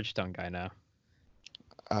Bridgestone guy now.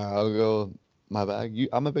 I'll go my bag.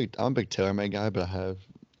 I'm a big TaylorMade guy, but I have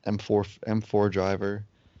M4 driver.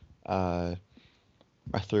 My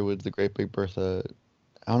 3 wood, the Great Big Bertha.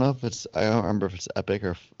 I don't remember if it's Epic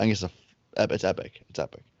or I think it's Epic. It's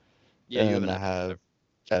Epic. Yeah, you and have I an have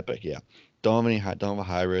Epic. Yeah. Don't have a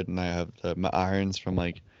hybrid, and I have my irons from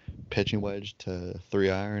like pitching wedge to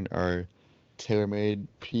 3 iron are TaylorMade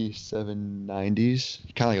P790s,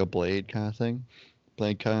 kind of like a blade kind of thing,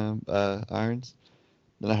 blade kind of irons.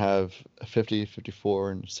 Then I have a 50,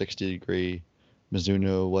 54, and 60 degree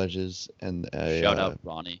Mizuno wedges, and shout out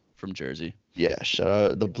Ronnie from Jersey. Yeah, shout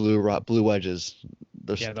out the blue wedges.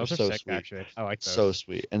 Yeah, those are so sick sweet. actually. I like those. So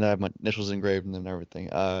sweet, and I have my initials engraved in them and everything.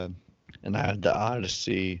 And I had the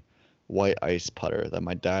Odyssey white ice putter that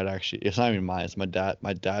my dad actually. It's not even mine. It's my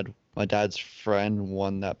dad's friend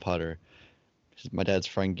won that putter. My dad's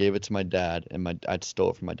friend gave it to my dad, and I stole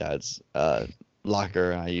it from my dad's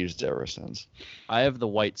locker, and I used it ever since. I have the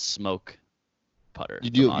white smoke putter. You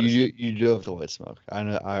from do Odyssey. you do have the white smoke. I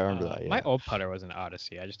know. I remember that. Yeah. My old putter was an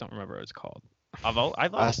Odyssey. I just don't remember what it's called. I've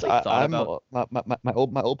honestly thought about.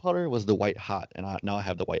 My old putter was the white hot, and now I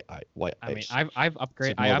have the white ice. I mean, I've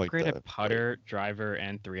upgraded. more I like upgraded the- putter, driver,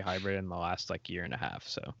 and 3 hybrid in the last like year and a half.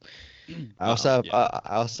 So I also have yeah.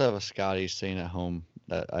 I also have a Scotty sitting at home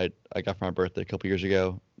that I got for my birthday a couple years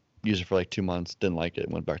ago. Used it for like 2 months, didn't like it,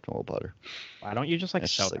 went back to my old putter. why don't you just like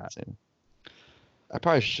It's sell just like that? the same. I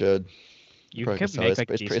probably should. You probably could sell make it. like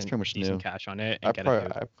It's pretty much decent new. cash on it I and get probably-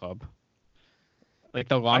 a new club. Like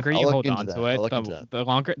the longer I'll you look hold into on that. to I'll look it, into that.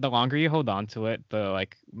 the longer you hold on to it, the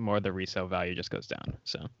like more the resale value just goes down.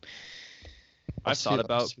 So I've thought I'll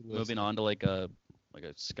about see what's- moving on to like a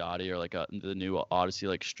Scotty or like the new Odyssey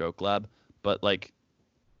like Stroke Lab, but like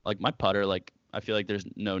my putter, like I feel like there's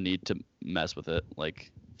no need to mess with it.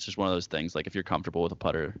 Like it's just one of those things. Like if you're comfortable with a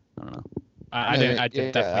putter, I don't know. I definitely didn't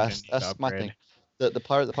need to that's my upgrade. thing. The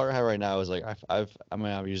putter I have right now is like I've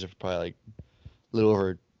used it for probably like a little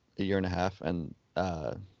over a year and a half, and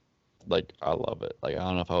like I love it. Like I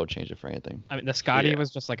don't know if I would change it for anything. I mean, the Scotty Yeah. was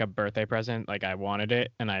just like a birthday present. Like I wanted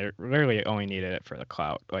it, and I literally only needed it for the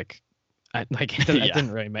clout. Like, it Yeah.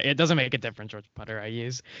 didn't really it doesn't make a difference which putter I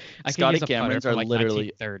use. I Scotty could use a putter Camerons from are like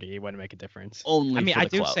literally 1930. It wouldn't make a difference. only. I mean, for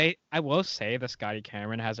the clout. I will say the Scotty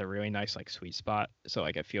Cameron has a really nice like sweet spot, so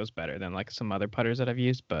like it feels better than like some other putters that I've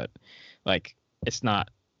used, but like it's not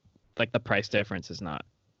like the price difference is not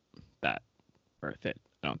that worth it.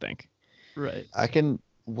 I don't think. Right. I can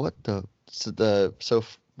well,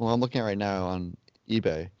 I'm looking at right now on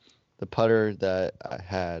eBay, the putter that I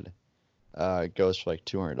had goes for like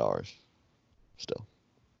 $200 still.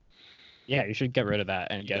 Yeah, you should get rid of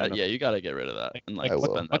that and get Yeah, you gotta get rid of that and like I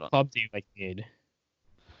will. spend that what on. club do you like need?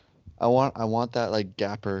 I want that like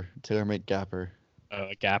gapper, tailor-made gapper.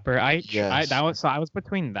 Gapper. Yes. I was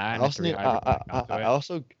between that I and a also three need hybrid when it got to I it.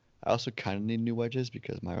 also kind of need new wedges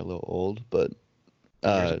because mine are a little old, but Yours uh,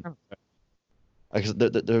 are kind of- I guess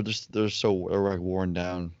they're like worn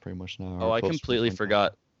down pretty much now. Oh, Or I close to completely worn down.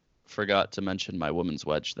 forgot to mention my women's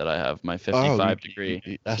wedge that I have, my Oh, 55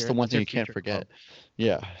 degree. that's the one That's thing your you can't future forget. club.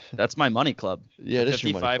 Yeah, That's my money club. yeah, The it is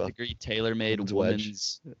your money 55 club. degree tailor-made Women's wedge.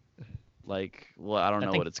 women's, like, well, I don't That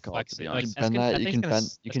know thing what it's called, to be flexing. Like You honest. can bend that. that You thing's can gonna bend.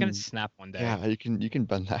 You that's gonna can. snap one day. Yeah, you can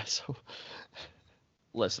bend that. So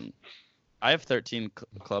Listen, I have 13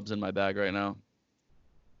 clubs in my bag right now,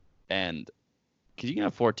 and because you can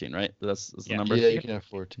have 14, right? That's the Yeah. number. yeah, you can have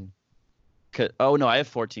 14. Oh no, I have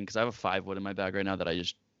 14 because I have a 5 wood in my bag right now that I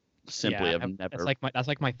just simply Yeah, have that's never.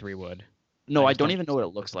 like my 3 wood. No, I just don't don't even know what it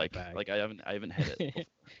use looks my like. bag. Like I haven't hit it. Before.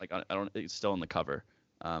 Like I don't. It's still in the cover.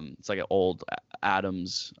 It's like an old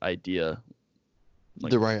Adams idea.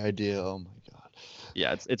 Like The right idea. Oh my god.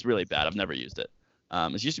 yeah, it's really bad. I've never used it.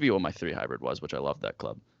 It used to be what my 3 hybrid was, which I love that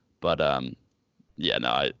club. But yeah,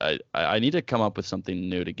 no, I need to come up with something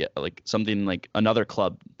new to get like something like another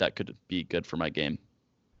club that could be good for my game.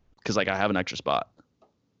 Because like I have an extra spot.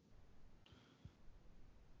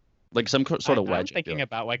 Like some sort of I'm wedge. I feel thinking like.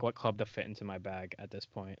 about like what club to fit into my bag at this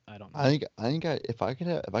point. I don't know. If I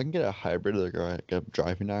can get a hybrid like a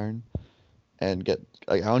driving iron and get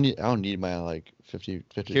like I don't need my like 50.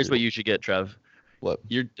 Here's what you should get, Trev. What?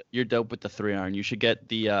 You're dope with the 3-iron. You should get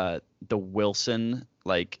the Wilson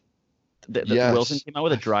like the Yes. Wilson came out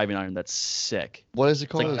with a driving iron that's sick. What is it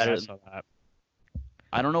It's like called? better I than- saw that.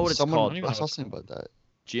 I don't know what it's Someone called. I don't even I know saw what it's something about that.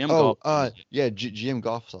 GM Oh, Golf, yeah, GM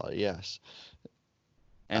Golf saw it. Yes,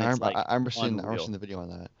 and it's like I remember seeing unreal. the video on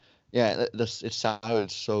that. Yeah, it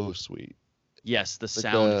sounded so sweet. Yes, the Like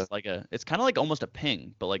sound the is like it's kind of like almost a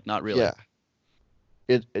ping, but like not really.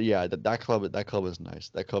 yeah, that club is nice.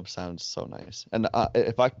 That club sounds so nice. And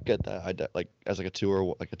if I could get that, like as like a 2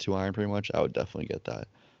 or like a 2-iron pretty much, I would definitely get that.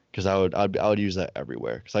 Because I would use that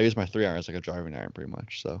everywhere. Because I use my 3-iron as like a driving iron pretty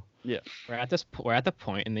much. So We're at the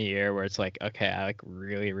point in the year where it's like, okay, I like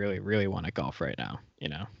really, really, really want to golf right now. You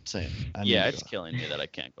know. same. Yeah, it's killing me that I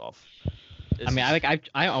can't golf. I mean,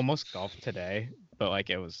 I almost golfed today, but like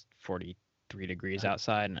it was 43 degrees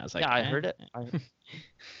outside, and I was like, yeah, I eh. heard it.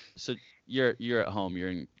 So you're at home. You're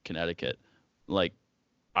in Connecticut. Like,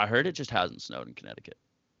 I heard it just hasn't snowed in Connecticut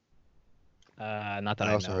Not that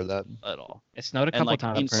I I also know. heard that. at all. It snowed a And, couple like,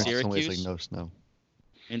 times. in Apparently somebody's Syracuse? like no snow.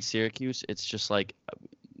 In Syracuse, it's just like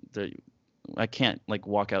I can't like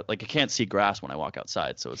walk out. Like I can't see grass when I walk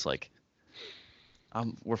outside. So it's like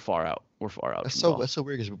we're far out. We're far out. That's from so golf. that's so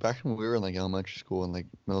weird because back when we were in like elementary school and like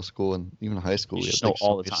middle school and even high school, You we had snow like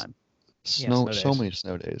all the so many time. snow, snow so days. many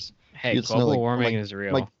snow days. Hey, You'd snow, global like, warming like- is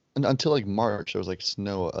real. like- Until like March, there was like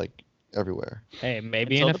snow like everywhere. Hey,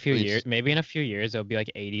 maybe Until in a the few police- years, maybe in a few years, it'll be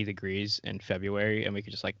like 80 degrees in February, and we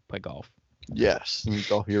could just like play golf. Yes, and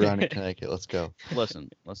golf year round in Connecticut. Let's go. Listen.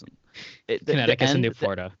 Connecticut's a new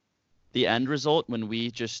Florida. The end result when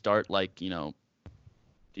we just start like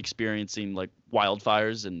experiencing like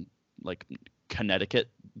wildfires in like Connecticut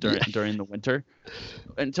during the winter.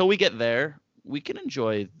 Until we get there, we can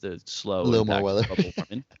enjoy the slow A little more impact weather. of global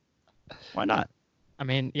warming. Why not? I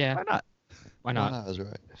mean, yeah, Why not? why not? That was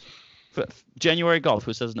right. January golf.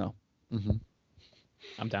 Who says no? Hmm.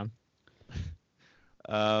 I'm down.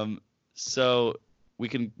 So we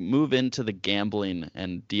can move into the gambling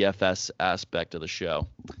and DFS aspect of the show.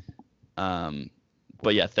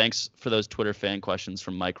 But yeah, thanks for those Twitter fan questions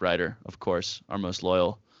from Mike Ryder, of course, our most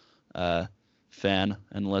loyal fan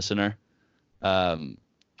and listener.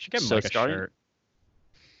 Should get So Mike a starting- shirt.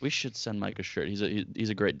 We should send Mike a shirt. He's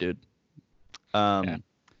a great dude.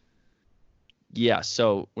 Yeah,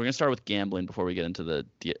 so we're gonna start with gambling before we get into the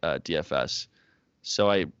DFS. So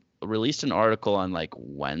I released an article on like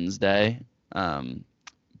Wednesday,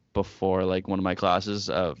 before like one of my classes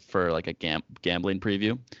for like a gambling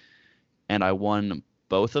preview, and I won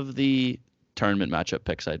both of the tournament matchup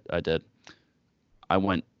picks I did. I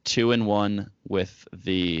went 2-1 with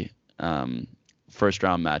the first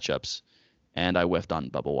round matchups, and I whiffed on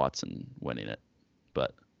Bubba Watson winning it.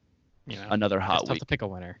 But You know, another it's hot tough week. to pick a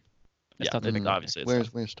winner. It's Yeah, tough to pick a winner. obviously it's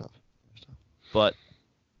tough. Where's tough? But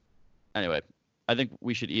anyway, I think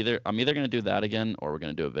we should I'm either going to do that again or we're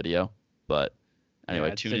going to do a video. But anyway,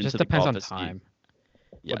 Yeah, tune it into just the depends on Golf City- time.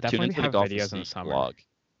 Yeah, We'll tune definitely into the have Golf videos in City the summer. blog.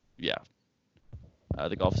 Yeah.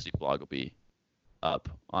 The Golf City blog will be up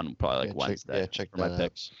on probably like Wednesday Check for my that out.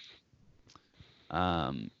 picks.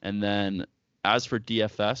 And then as for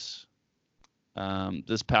DFS,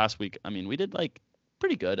 this past week, I mean, we did like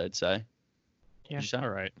pretty good, I'd say. Yeah, You sound-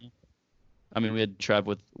 all right. I mean, we had Trev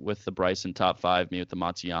with the Bryson top 5, me with the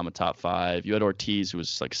Matsuyama top 5. You had Ortiz, who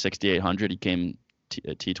was like 6,800. He came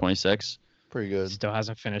T26. Pretty good. Still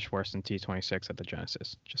hasn't finished worse than T26 at the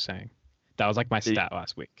Genesis. Just saying. That was like my stat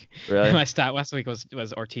last week. Really? My stat last week was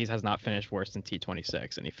Ortiz has not finished worse than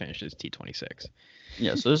T26, and he finishes T26.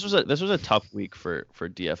 Yeah. So this was a tough week for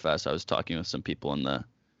DFS. I was talking with some people in the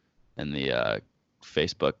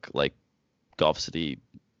Facebook like Golf City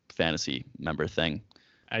fantasy member thing.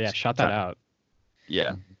 Yeah, shout that out.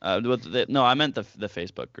 Yeah. No, I meant the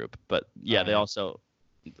Facebook group, but yeah, they yeah. also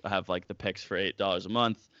have like the picks for $8 a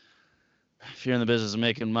month. If you're in the business of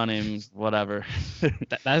making money, whatever.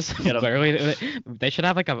 That's literally. They should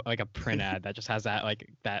have like a print ad that just has that like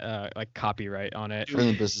copyright on it. If you're in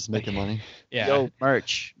the business of making money. Yeah. Yo,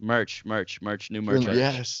 merch, new merch.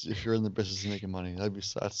 Yes, if you're in the business of making money,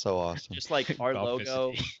 that's so awesome. Just like our Golf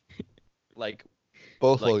logo, City. like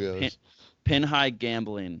Both like logos. pin high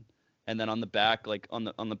gambling, and then on the back, like on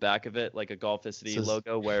the back of it, like a Golf City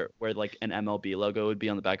logo where like an MLB logo would be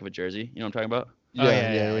on the back of a jersey. You know what I'm talking about?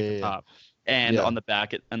 Yeah, like the top. And on the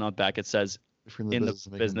back it says If you're in the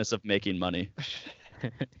business of making money.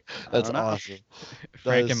 That's awesome.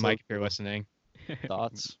 Frank and Mike, if you're listening,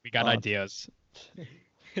 thoughts? We got ideas.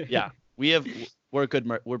 Yeah, we're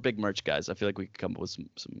big merch guys. I feel like we could come up with some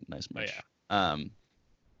nice merch. Oh, yeah.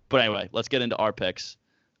 But anyway, let's get into our picks,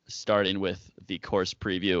 starting with the course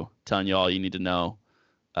preview, telling you all you need to know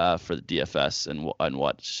for the DFS and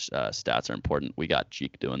what stats are important. We got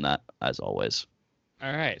Cheek doing that as always.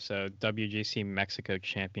 All right, so WGC-Mexico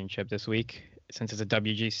Championship this week. Since it's a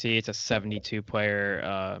WGC, it's a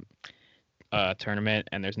 72-player tournament,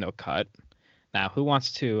 and there's no cut. Now, who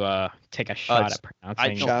wants to take a shot at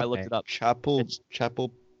pronouncing? I looked it up.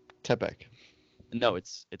 Chapultepec. No,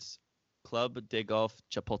 it's Club de Golf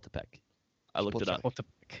Chapultepec. I looked it up.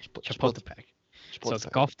 Chapultepec. So it's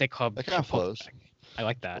Golf de Club That kind of flows. I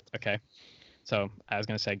like that. Okay. So I was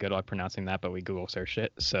gonna say good luck pronouncing that, but we Google searched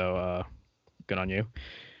it. So good on you.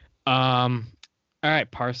 All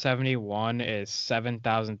right, par 71 is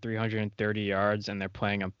 7,330 yards, and they're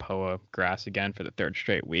playing on POA grass again for the third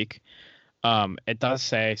straight week. It does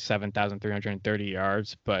say 7,330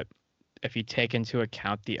 yards, but if you take into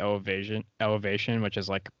account the elevation, which is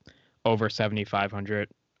like over 7,500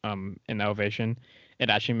 in elevation,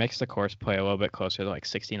 it actually makes the course play a little bit closer to like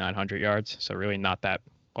 6,900 yards. So really not that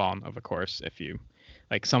long of a course if you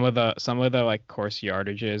like some of the like course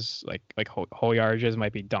yardages, like hole yardages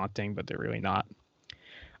might be daunting, but they're really not.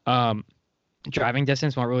 Driving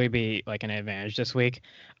distance won't really be like an advantage this week,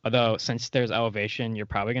 although since there's elevation, you're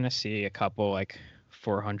probably going to see a couple like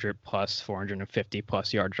 400 plus 450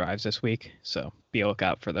 plus yard drives this week, so be a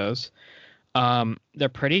lookout for those. They're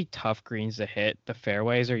pretty tough greens to hit. The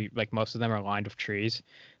fairways are like most of them are lined with trees,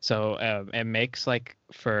 so it makes like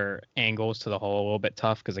for angles to the hole a little bit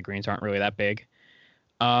tough because the greens aren't really that big.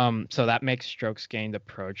 So that makes strokes gained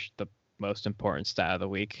approach the most important stat of the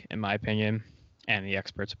week, in my opinion, and the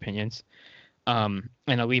experts' opinions. And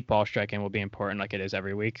elite ball striking will be important like it is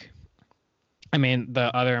every week. I mean,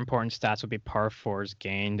 the other important stats would be par fours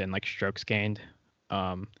gained and like strokes gained,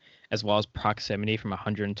 as well as proximity from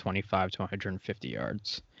 125 to 150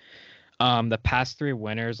 yards. The past three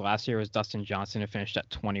winners last year was Dustin Johnson, who finished at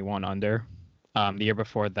 21 under. The year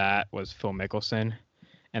before that was Phil Mickelson.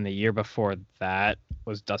 And the year before that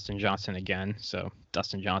was Dustin Johnson again. So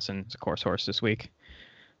Dustin Johnson is a course horse this week.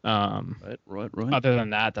 Right. Other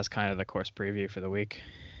than that, that's kind of the course preview for the week.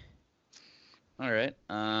 All right.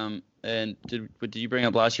 And did you bring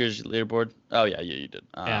up last year's leaderboard? Oh yeah, you did.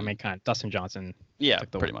 Yeah, I mean, kind of Dustin Johnson. Yeah,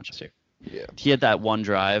 took the pretty win much. this year. Yeah. He had that one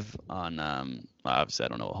drive on. Obviously, I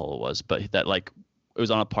don't know what hole it was, but that like it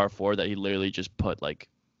was on a par 4 that he literally just put like.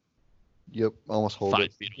 Yep, almost hold 5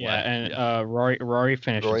 it. feet away. Yeah, and Rory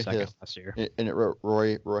finished in second last year. And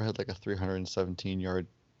Roy had like a 317-yard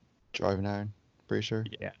driving iron, pretty sure.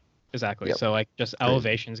 Yeah, exactly. Yep. So like just Crazy.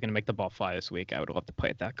 elevation is gonna make the ball fly this week. I would love to play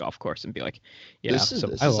at that golf course and be like, yeah. This is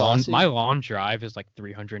honestly- my long drive is like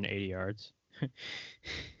 380 yards.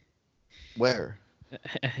 Where?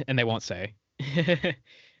 And they won't say.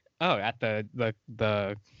 Oh, at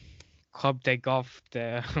the Club de Golf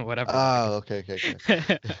de whatever. Oh, okay.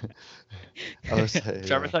 I was saying,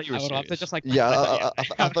 Trevor thought you were I would serious. love to just like Yeah, I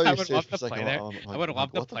thought you were would serious love for a to play second. there. I'm like, I would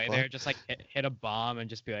love to what the play fuck? there, just like hit a bomb and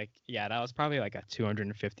just be like, yeah, that was probably like a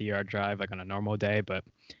 250-yard drive like on a normal day, but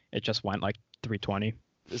it just went like 320.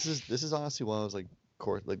 This is honestly one of those like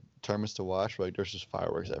tournaments to watch. Where, like there's just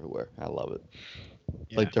fireworks everywhere. I love it.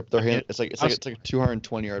 Yeah. Like they're hitting, it's like a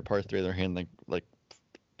 220-yard par 3. They're hitting like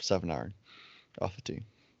 7 iron off the tee.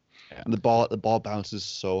 Yeah. The ball bounces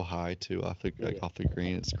so high too off the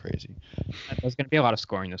green. It's crazy. There's going to be a lot of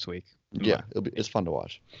scoring this week. Yeah, it's fun to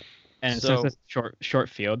watch. And So- since it's short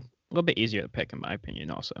field, a little bit easier to pick in my opinion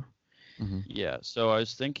also. Yeah, so I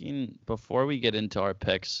was thinking before we get into our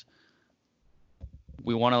picks,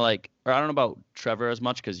 we want to or I don't know about Trevor as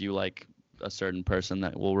much because you like a certain person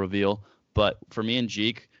that we'll reveal. But for me and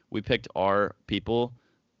Jeek, we picked our people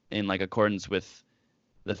in accordance with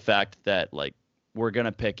the fact that we're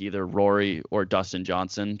gonna pick either Rory or Dustin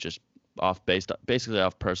Johnson just basically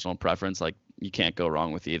off personal preference. Like you can't go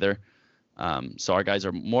wrong with either. So our guys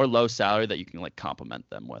are more low salary that you can complement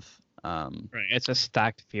them with. Right. It's a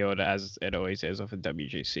stacked field as it always is with a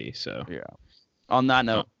WGC. So yeah. On that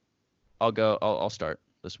note, I'll start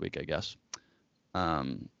this week, I guess.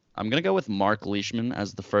 I'm gonna go with Mark Leishman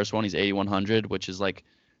as the first one. He's 8,100, which is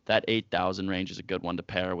that 8,000 range is a good one to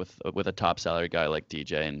pair with a top salary guy like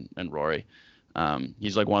DJ and Rory.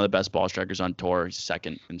 He's one of the best ball strikers on tour. He's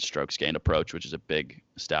second in strokes gained approach, which is a big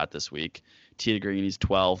stat this week. Tee to green, he's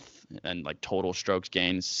 12th, and total strokes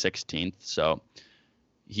gained 16th. So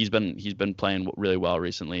he's been playing really well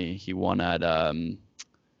recently. He won at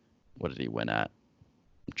what did he win at?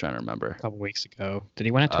 I'm trying to remember. a couple weeks ago, did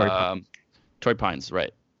he win at Torrey Pines? Torrey Pines,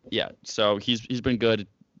 right? Yeah. So he's been good.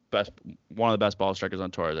 One of the best ball strikers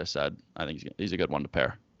on tour, as I said. I think he's a good one to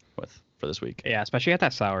pair with for this week. Yeah, especially at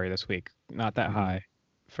that salary this week. Not that high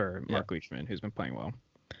for Mark Leishman, who's been playing well.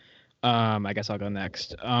 I guess I'll go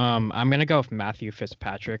next. I'm gonna go with Matthew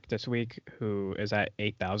Fitzpatrick this week, who is at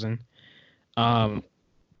 8,000.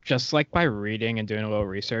 Just by reading and doing a little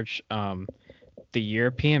research, the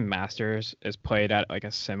European Masters is played at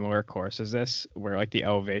a similar course as this, where the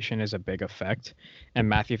elevation is a big effect. And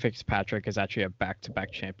Matthew Fitzpatrick is actually a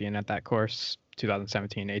back-to-back champion at that course,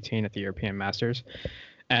 2017-18 at the European Masters.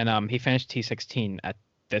 And he finished T16 at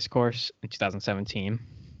this course in 2017.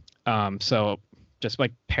 So just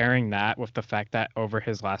pairing that with the fact that over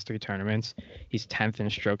his last 3 tournaments, he's 10th in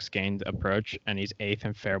strokes gained approach and he's 8th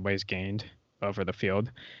in fairways gained over the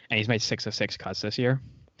field. And he's made 6 of 6 cuts this year.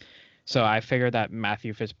 So I figured that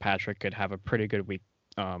Matthew Fitzpatrick could have a pretty good week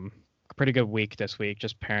this week,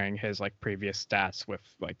 just pairing his previous stats with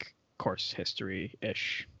course history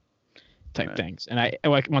ish type things. And I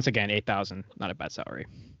once again 8,000, not a bad salary.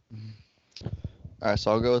 All right,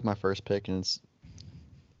 so I'll go with my first pick, and it's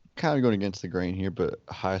kind of going against the grain here, but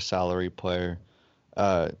a high salary player.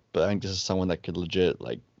 But I think this is someone that could legit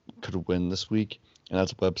could win this week, and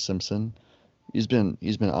that's Webb Simpson. He's been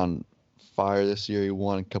on fire this year. He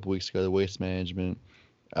won a couple weeks ago the Waste Management.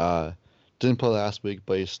 Didn't play last week,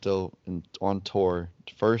 but he's still on tour.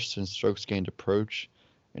 First in strokes gained approach,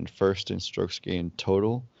 and first in strokes gained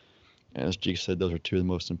total. And as Jeek said, those are 2 of the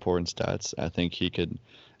most important stats. I think he could,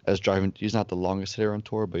 he's not the longest hitter on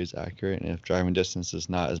tour, but he's accurate. And if driving distance is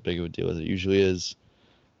not as big of a deal as it usually is,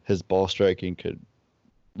 his ball striking could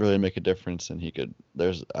really make a difference. And I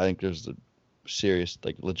think there's a serious,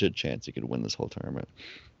 legit chance he could win this whole tournament.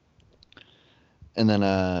 And then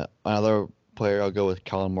another player, I'll go with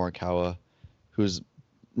Colin Morikawa, he's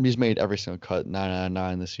made every single cut, 9 out of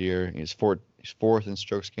 9 this year. He's 4th in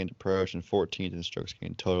strokes gained approach and 14th in strokes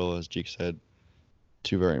gained total, as Jeek said.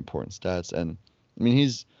 2 very important stats. And I mean,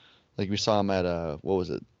 he's we saw him at what was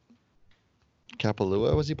it?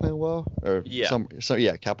 Kapalua, was he playing well? Or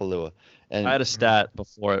Kapalua. And I had a stat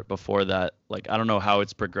before that. I don't know how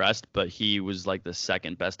it's progressed, but he was the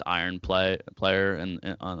second best iron player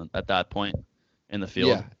at that point in the field.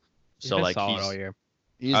 Yeah. So he's been solid all year.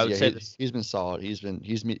 I would say he's been solid. He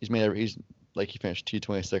finished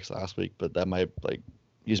T26 last week, but that might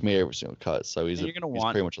he's made every single cut, so he's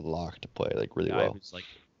pretty much a lock to play really well. Who's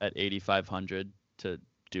at 8,500 to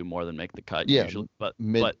do more than make the cut usually. But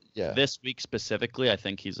this week specifically, I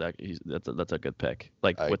think that's a good pick.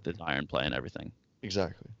 With the iron play and everything.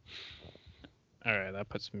 Exactly. All right, that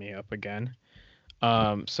puts me up again.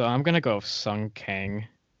 So I'm gonna go with Sung Kang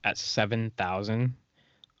at 7,000.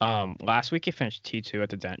 Last week he finished T2 at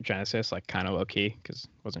the Genesis, kind of low key because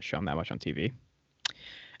wasn't shown that much on TV.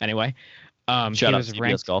 Anyway, Shout out to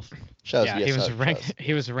CBS Golf.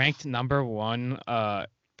 He was ranked number 1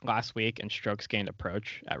 last week in strokes gained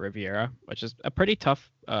approach at Riviera, which is a pretty tough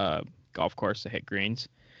golf course to hit greens,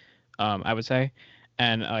 I would say.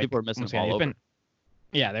 And people were missing all over.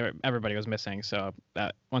 Everybody was missing. So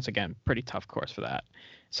that once again, pretty tough course for that.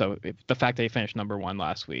 So the fact that he finished number 1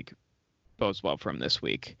 last week bodes well for him this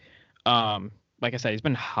week. Like I said, he's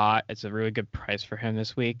been hot. It's a really good price for him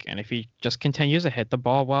this week. And if he just continues to hit the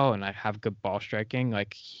ball well and I have good ball striking,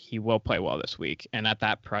 he will play well this week. And at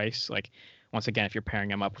that price, once again, if you're pairing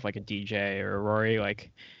him up with a DJ or a Rory,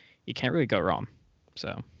 you can't really go wrong.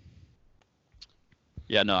 So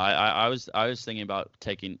Yeah, no, I was thinking about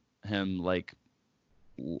taking him like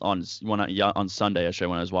on Sunday yesterday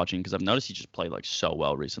when I was watching, because I've noticed he just played like so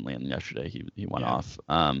well recently, and yesterday he went off.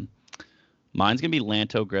 Mine's gonna be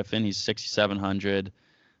Lanto Griffin. He's 6,700.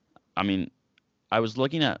 I mean, I was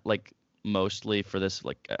looking at like mostly for this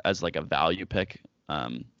like as like a value pick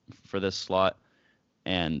for this slot,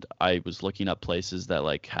 and I was looking up places that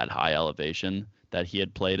like had high elevation that he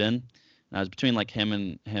had played in. And I was between like him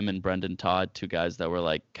and Brendan Todd, two guys that were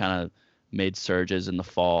like kind of made surges in the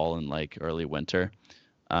fall and like early winter.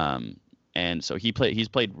 And so he's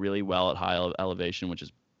played really well at high elevation, which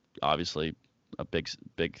is obviously a big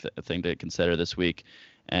thing to consider this week.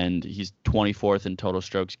 And he's 24th in total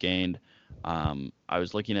strokes gained. I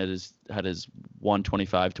was looking at his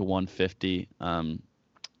 125 to 150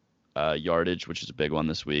 yardage, which is a big one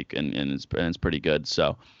this week, and it's pretty good.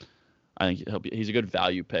 So I think he's a good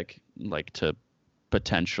value pick, like to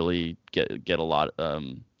potentially get a lot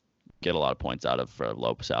of points out of for a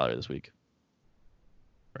low salary this week.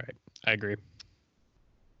 Right, I agree.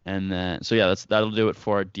 And then that'll do it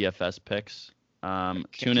for our DFS picks.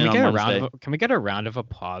 Tune in on Wednesday. Can we get a round of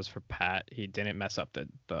applause for Pat? He didn't mess up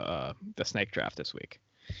the snake draft this week.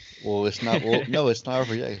 Well, it's not. Well, no, it's not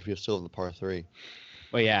over yet. If you're still in the par 3.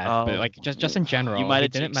 Well, yeah, but like just in general, you might he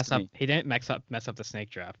have didn't mess up. me. He didn't mess up the snake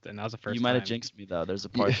draft, and that was the first. You might have jinxed me though. There's a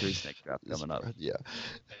par 3 snake draft coming up. Yeah.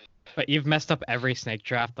 But you've messed up every snake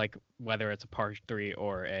draft, like whether it's a par 3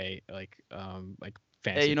 or a like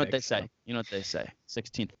fantasy. Hey, you know what pick, they say? You know what they say?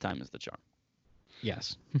 16th time is the charm.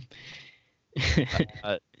 Yes.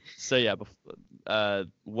 So yeah,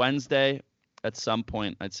 Wednesday at some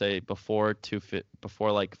point, I'd say before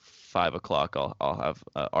like 5 o'clock, I'll have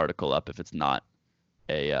an article up if it's not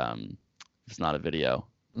a video.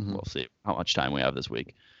 Mm-hmm. We'll see how much time we have this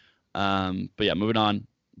week. But yeah, moving on.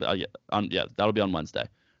 That'll be on Wednesday.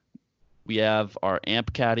 We have our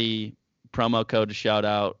Amp Caddy promo code to shout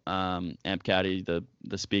out. Amp Caddy,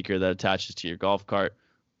 the speaker that attaches to your golf cart.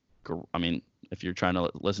 I mean, if you're trying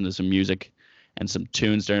to listen to some music and some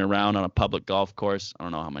tunes during a round on a public golf course, I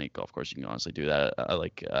don't know how many golf courses you can honestly do that.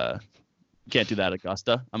 You can't do that at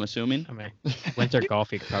Augusta, I'm assuming. I mean, winter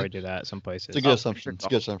golf, you could probably do that at some places. It's a good assumption. It's a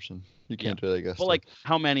good assumption. You can't do it at Augusta. Well, like,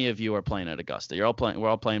 how many of you are playing at Augusta? We're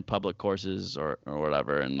all playing public courses or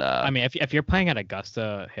whatever. And I mean, if you're playing at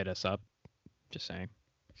Augusta, hit us up. Just saying.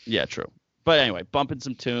 Yeah, true. But anyway, bumping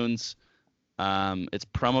some tunes. It's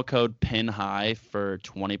promo code PINHIGH for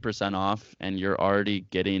 20% off, and you're already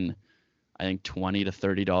getting, I think, $20 to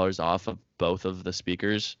 $30 off of both of the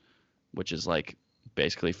speakers, which is like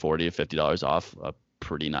basically $40 to $50 off a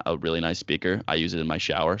really nice speaker. I use it in my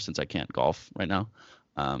shower since I can't golf right now.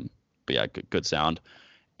 But yeah, good sound.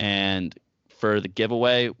 And for the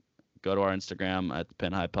giveaway, go to our Instagram at the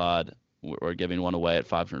PinHigh Pod. We're giving one away at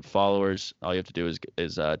 500 followers. All you have to do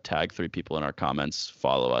is tag 3 people in our comments,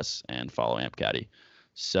 follow us, and follow Amp Caddy.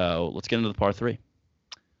 So let's get into the par 3.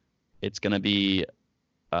 It's going to be,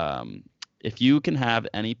 if you can have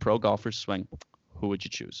any pro golfer's swing, who would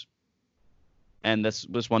you choose? And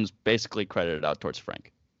this one's basically credited out towards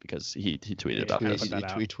Frank because he tweeted about this.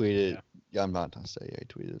 He tweeted. Yeah, I'm not going to say he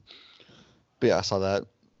tweeted. But yeah, I saw that.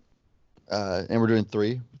 And we're doing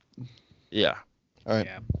 3. Yeah. All right.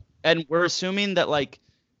 Yeah. And we're assuming that like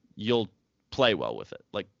you'll play well with it.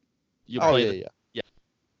 Like you'll play. Yeah.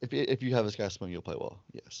 If you have this guy swing, you'll play well.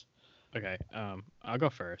 Yes. Okay. I'll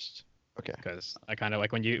go first. Okay. Because I kind of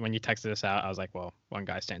like when you texted this out, I was like, well, one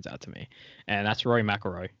guy stands out to me, and that's Rory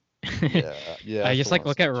McIlroy. Yeah. I just like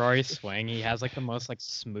look at Rory's swing. He has like the most like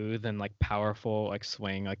smooth and like powerful like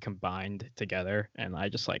swing like combined together, and I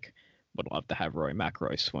just like would love to have Rory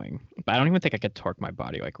McIlroy swing. But I don't even think I could torque my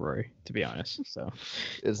body like Rory, to be honest. So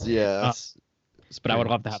but I would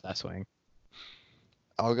love to have that swing.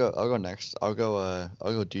 I'll go next. I'll go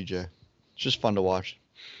DJ. It's just fun to watch.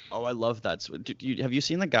 Oh, I love that. Have you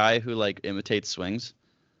seen the guy who like imitates swings?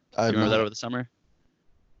 You remember that over the summer?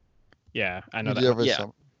 Yeah, I know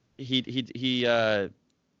that. Yeah.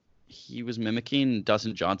 He was mimicking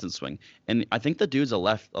Dustin Johnson's swing, and I think the dude's a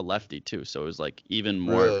lefty too, so it was like even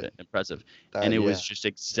more impressive. And it was just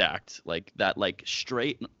exact, like that, like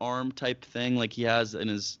straight arm type thing, like he has in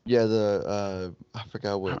his. Yeah, I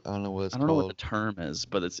forgot what I don't know what it's called. I don't know what the term is,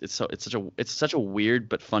 but it's such a weird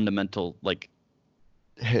but fundamental like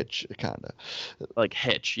hitch, kind of like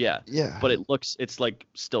hitch, yeah. Yeah. But it's like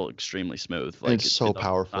still extremely smooth. Like it's so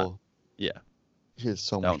powerful. Yeah. He has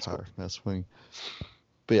so much power from that swing.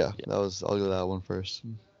 But yeah, I'll go that one first.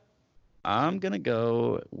 I'm gonna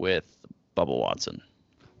go with Bubba Watson.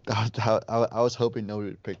 I was hoping nobody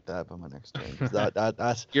would pick that for my next game. 'Cause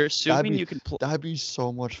that's You're that'd assuming be you can play that'd be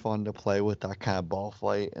so much fun to play with that kind of ball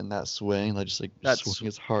flight and that swing, like just like swing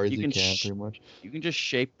as hard as you you can can, pretty much. you can just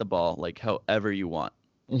shape the ball like however you want.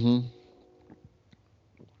 Mm-hmm.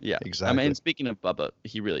 Yeah. I Exactly. mean, speaking of Bubba,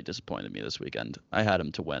 he really disappointed me this weekend. I had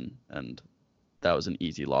him to win, and that was an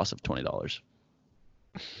easy loss of $20.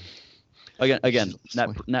 Again,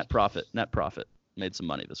 net profit. Made some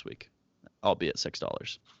money this week, albeit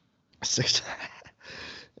 $6. Six.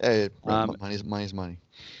 Hey, money's money.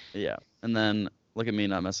 Yeah, and then look at me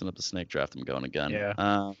not messing up the snake draft. I'm going again.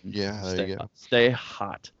 Yeah. Yeah, there you go. Stay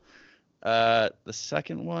hot. The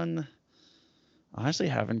second one,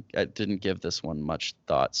 honestly, I didn't give this one much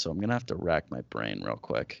thought, so I'm gonna have to rack my brain real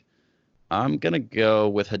quick. I'm gonna go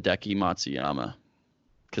with Hideki Matsuyama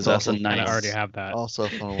because that's a I nice. already have that. Also a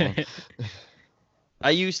fun one. I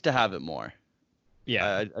used to have it more.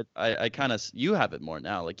 Yeah. I kind of you have it more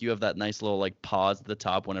now. Like you have that nice little like pause at the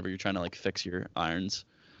top whenever you're trying to like fix your irons.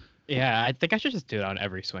 Yeah, I think I should just do it on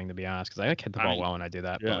every swing, to be honest, because I like hit the ball well when I do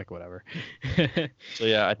that, yeah. but like whatever. So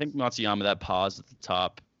yeah, I think Matsuyama, that pause at the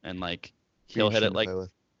top, and like he'll hit it like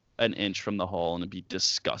an inch from the hole and be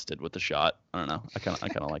disgusted with the shot. I don't know. I kind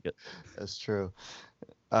of like it. That's true.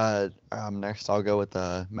 Next I'll go with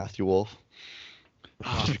Matthew Wolf.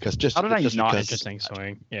 How did I just not because, interesting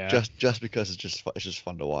swing? Yeah. Just because it's just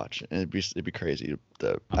fun to watch, and it'd be crazy.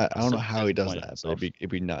 I don't know how he does that, but it'd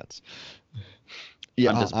be nuts.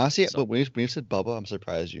 Yeah, honestly, but when you said Bubba, I'm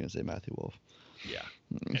surprised you didn't say Matthew Wolf. Yeah.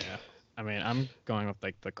 Yeah. I mean, I'm going with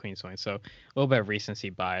like the clean swing, so a little bit of recency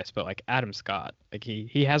bias, but like Adam Scott, like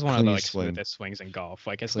he has one of the like smoothest swings in golf.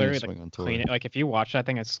 Like it's literally like clean. Like if you watch that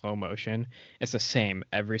thing in slow motion, it's the same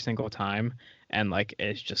every single time, and like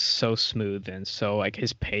it's just so smooth and so like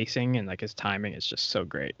his pacing and like his timing is just so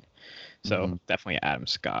great. So definitely Adam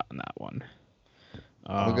Scott on that one.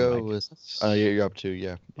 I'll go with. You're up to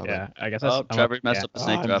Yeah, I guess. Trevor messed up the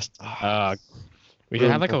snake draft. We should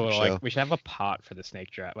have like a little like we should have a pot for the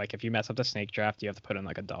snake draft. Like if you mess up the snake draft, you have to put in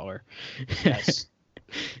like $1. Yes.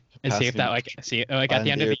 And see if that like at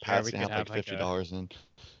the end of the year we could have like $50 in.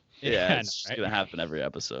 Yeah, it's gonna happen every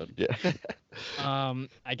episode. Yeah.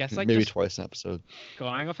 I guess like maybe twice an episode.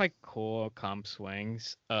 Going with like cool comp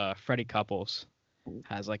swings. Freddie Couples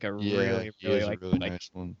has like a really nice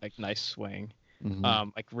one. Like nice swing. Mm-hmm.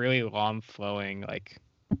 Like really long flowing like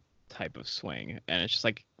type of swing, and it's just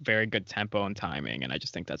like very good tempo and timing, and I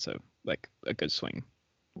just think that's a good swing.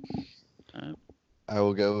 I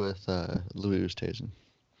will go with Louis Oosthuizen.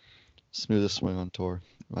 Smoothest swing on tour,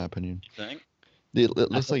 in my opinion. You think? It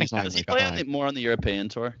looks like he's not even playing more on the European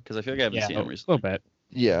tour because I feel like I haven't seen him recently. A little bit.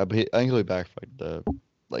 Yeah, but I think he'll be back for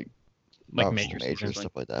like major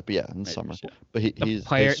stuff like that. But yeah, in the summer. Yeah. But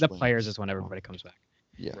the players is when everybody comes back.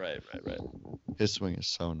 Yeah. Right. His swing is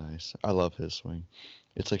so nice. I love his swing.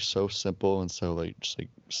 It's like so simple and so like just like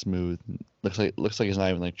smooth. Looks like he's not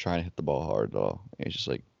even like trying to hit the ball hard at all. It's just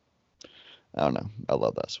like, I don't know. I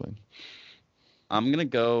love that swing. I'm gonna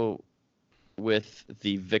go with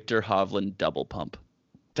the Victor Hovland double pump.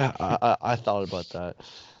 I thought about that.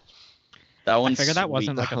 That one. I figured that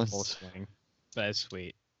wasn't like a full swing. That is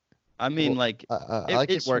sweet. I mean, like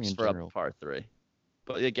it works for a par 3.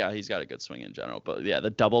 But yeah, he's got a good swing in general. But yeah, the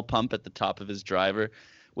double pump at the top of his driver,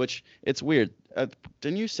 which it's weird.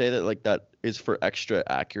 Didn't you say that like that is for extra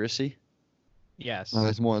accuracy? Yes. No,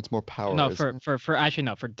 it's more power. No, for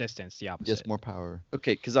distance, the opposite. Yes, more power.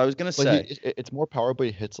 Okay, because I was gonna say it's more power, but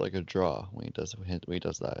he hits like a draw when he does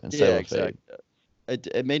that instead yeah, of exactly.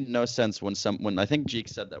 It made no sense when I think Jeek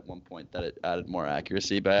said at one point that it added more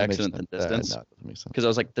accuracy by accident than distance. Because I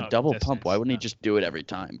was like, the double pump, why wouldn't he just do it every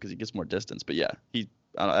time? Because he gets more distance. But yeah,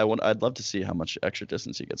 I'd love to see how much extra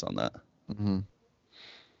distance he gets on that. Mm-hmm.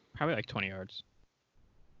 Probably like 20 yards.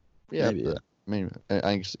 Yeah, maybe.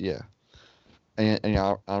 I guess, yeah. Any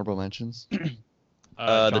honorable mentions?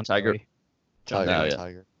 The Tiger.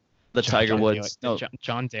 Tiger. The Tiger Woods.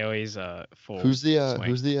 John Daly's full. Who's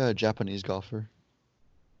the Japanese golfer?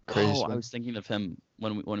 Crazy swing. I was thinking of him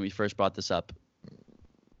when we first brought this up.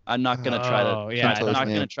 I'm not gonna try to. Yeah, I'm not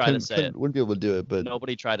gonna try to say it. Wouldn't be able to do it, but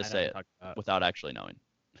nobody tried to say it without actually knowing.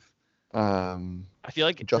 I feel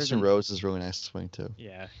like Justin Rose is really nice to swing too.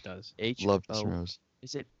 Yeah, it does. Love Justin Rose.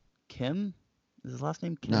 Is it Kim? Is his last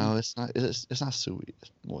name Kim? No, it's not. It's not Sui.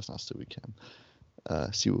 Well, it's not Sui Kim.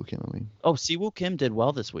 Siwoo Kim. I mean. Oh, Siwoo Kim did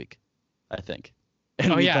well this week, I think.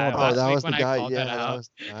 And that was the guy. Yeah, that was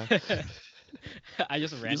the guy. I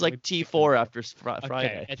just ran. He was like T4 after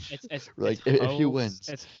Friday. Okay, it's like if he wins.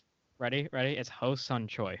 It's ready. It's Ho Sun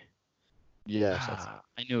Choi. Yes.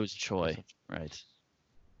 I knew it was Choi. Right.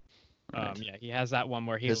 Right. Yeah, he has that one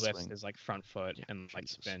where he His lifts swing. his like front foot Yeah, and like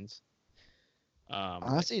Jesus. spins.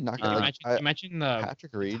 Honestly, not You gonna Uh, mentioned the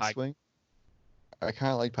Patrick Reed's Tiger. swing. I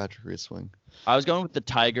kind of like Patrick Reed's swing. I was going with the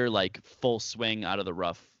Tiger like full swing out of the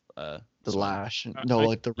rough. The swing. lash. No,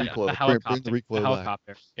 like the recoil. The helicopter. Bring the recoil back.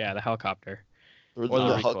 helicopter. Yeah, the helicopter. Or Or the the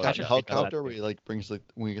recoil, helicopter, yeah. helicopter where he like brings like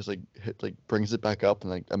when he just like hit like brings it back up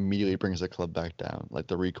and like immediately brings the club back down. Like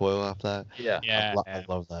the recoil off that. Yeah. Yeah, I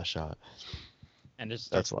love that shot. and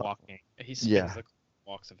just That's starts a lot. walking. He spins Yeah. the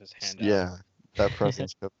walks of his hand out. Yeah, that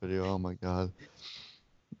President's Cup video. Oh my God.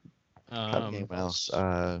 Anyone else? Yeah,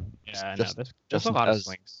 I know. Just- There's a Justin- lot of as-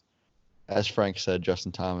 swings. As Frank said,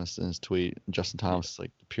 Justin Thomas in his tweet. Justin Thomas is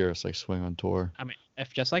like the purest like swing on tour. I mean,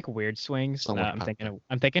 if just like weird swings, So much I'm power.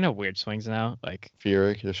 thinking of weird swings now. Like,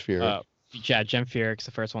 Furyk, there's Furyk. yeah, Jem Furyk's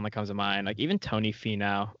the first one that comes to mind. Like even Tony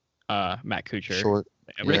Finau, Matt Kuchar, Short.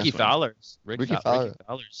 like, Ricky weird swings. Fowler's. Ricky Ricky Fowler.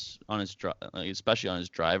 Fowler's on his especially on his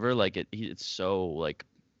driver. Like it's so like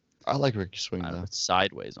I like Ricky's swing I don't know, though. it's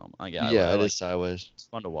sideways. Like, Yeah, it like, is sideways. It's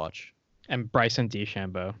fun to watch. And Bryson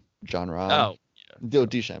DeChambeau. John Rahm. Oh, Yo,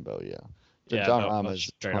 DeChambeau, yeah. Yeah, John both Rahm is a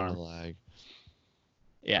straight ton arm. of lag.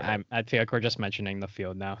 Yeah, I feel like we're just mentioning the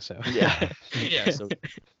field now. So Yeah. yeah. So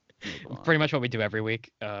pretty much what we do every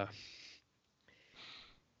week. Yeah,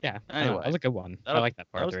 I don't know, Anyway, that was a good one. I that'll- like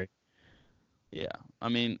that part that was- 3. yeah. I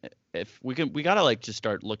mean, if we gotta like just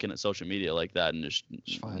start looking at social media like that and just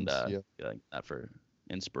find, and, yeah. like that for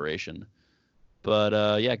inspiration.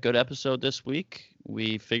 But yeah, good episode this week.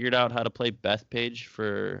 We figured out how to play Bethpage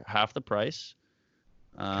for half the price.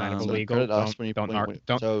 Kind of So illegal. credit us Don't- when you don't when- narc- when-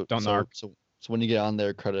 don't- so, don't so, narc. So when you get on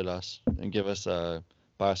there, credit us and give us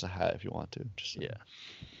buy us a hat if you want to. Just Yeah.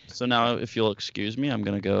 So now, if you'll excuse me, I'm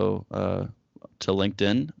gonna go to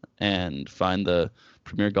LinkedIn and find the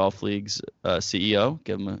Premier Golf League's CEO.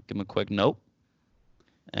 Give him a quick note.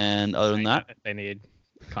 And other than that, If they need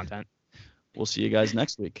content. we'll see you guys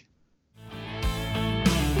next week.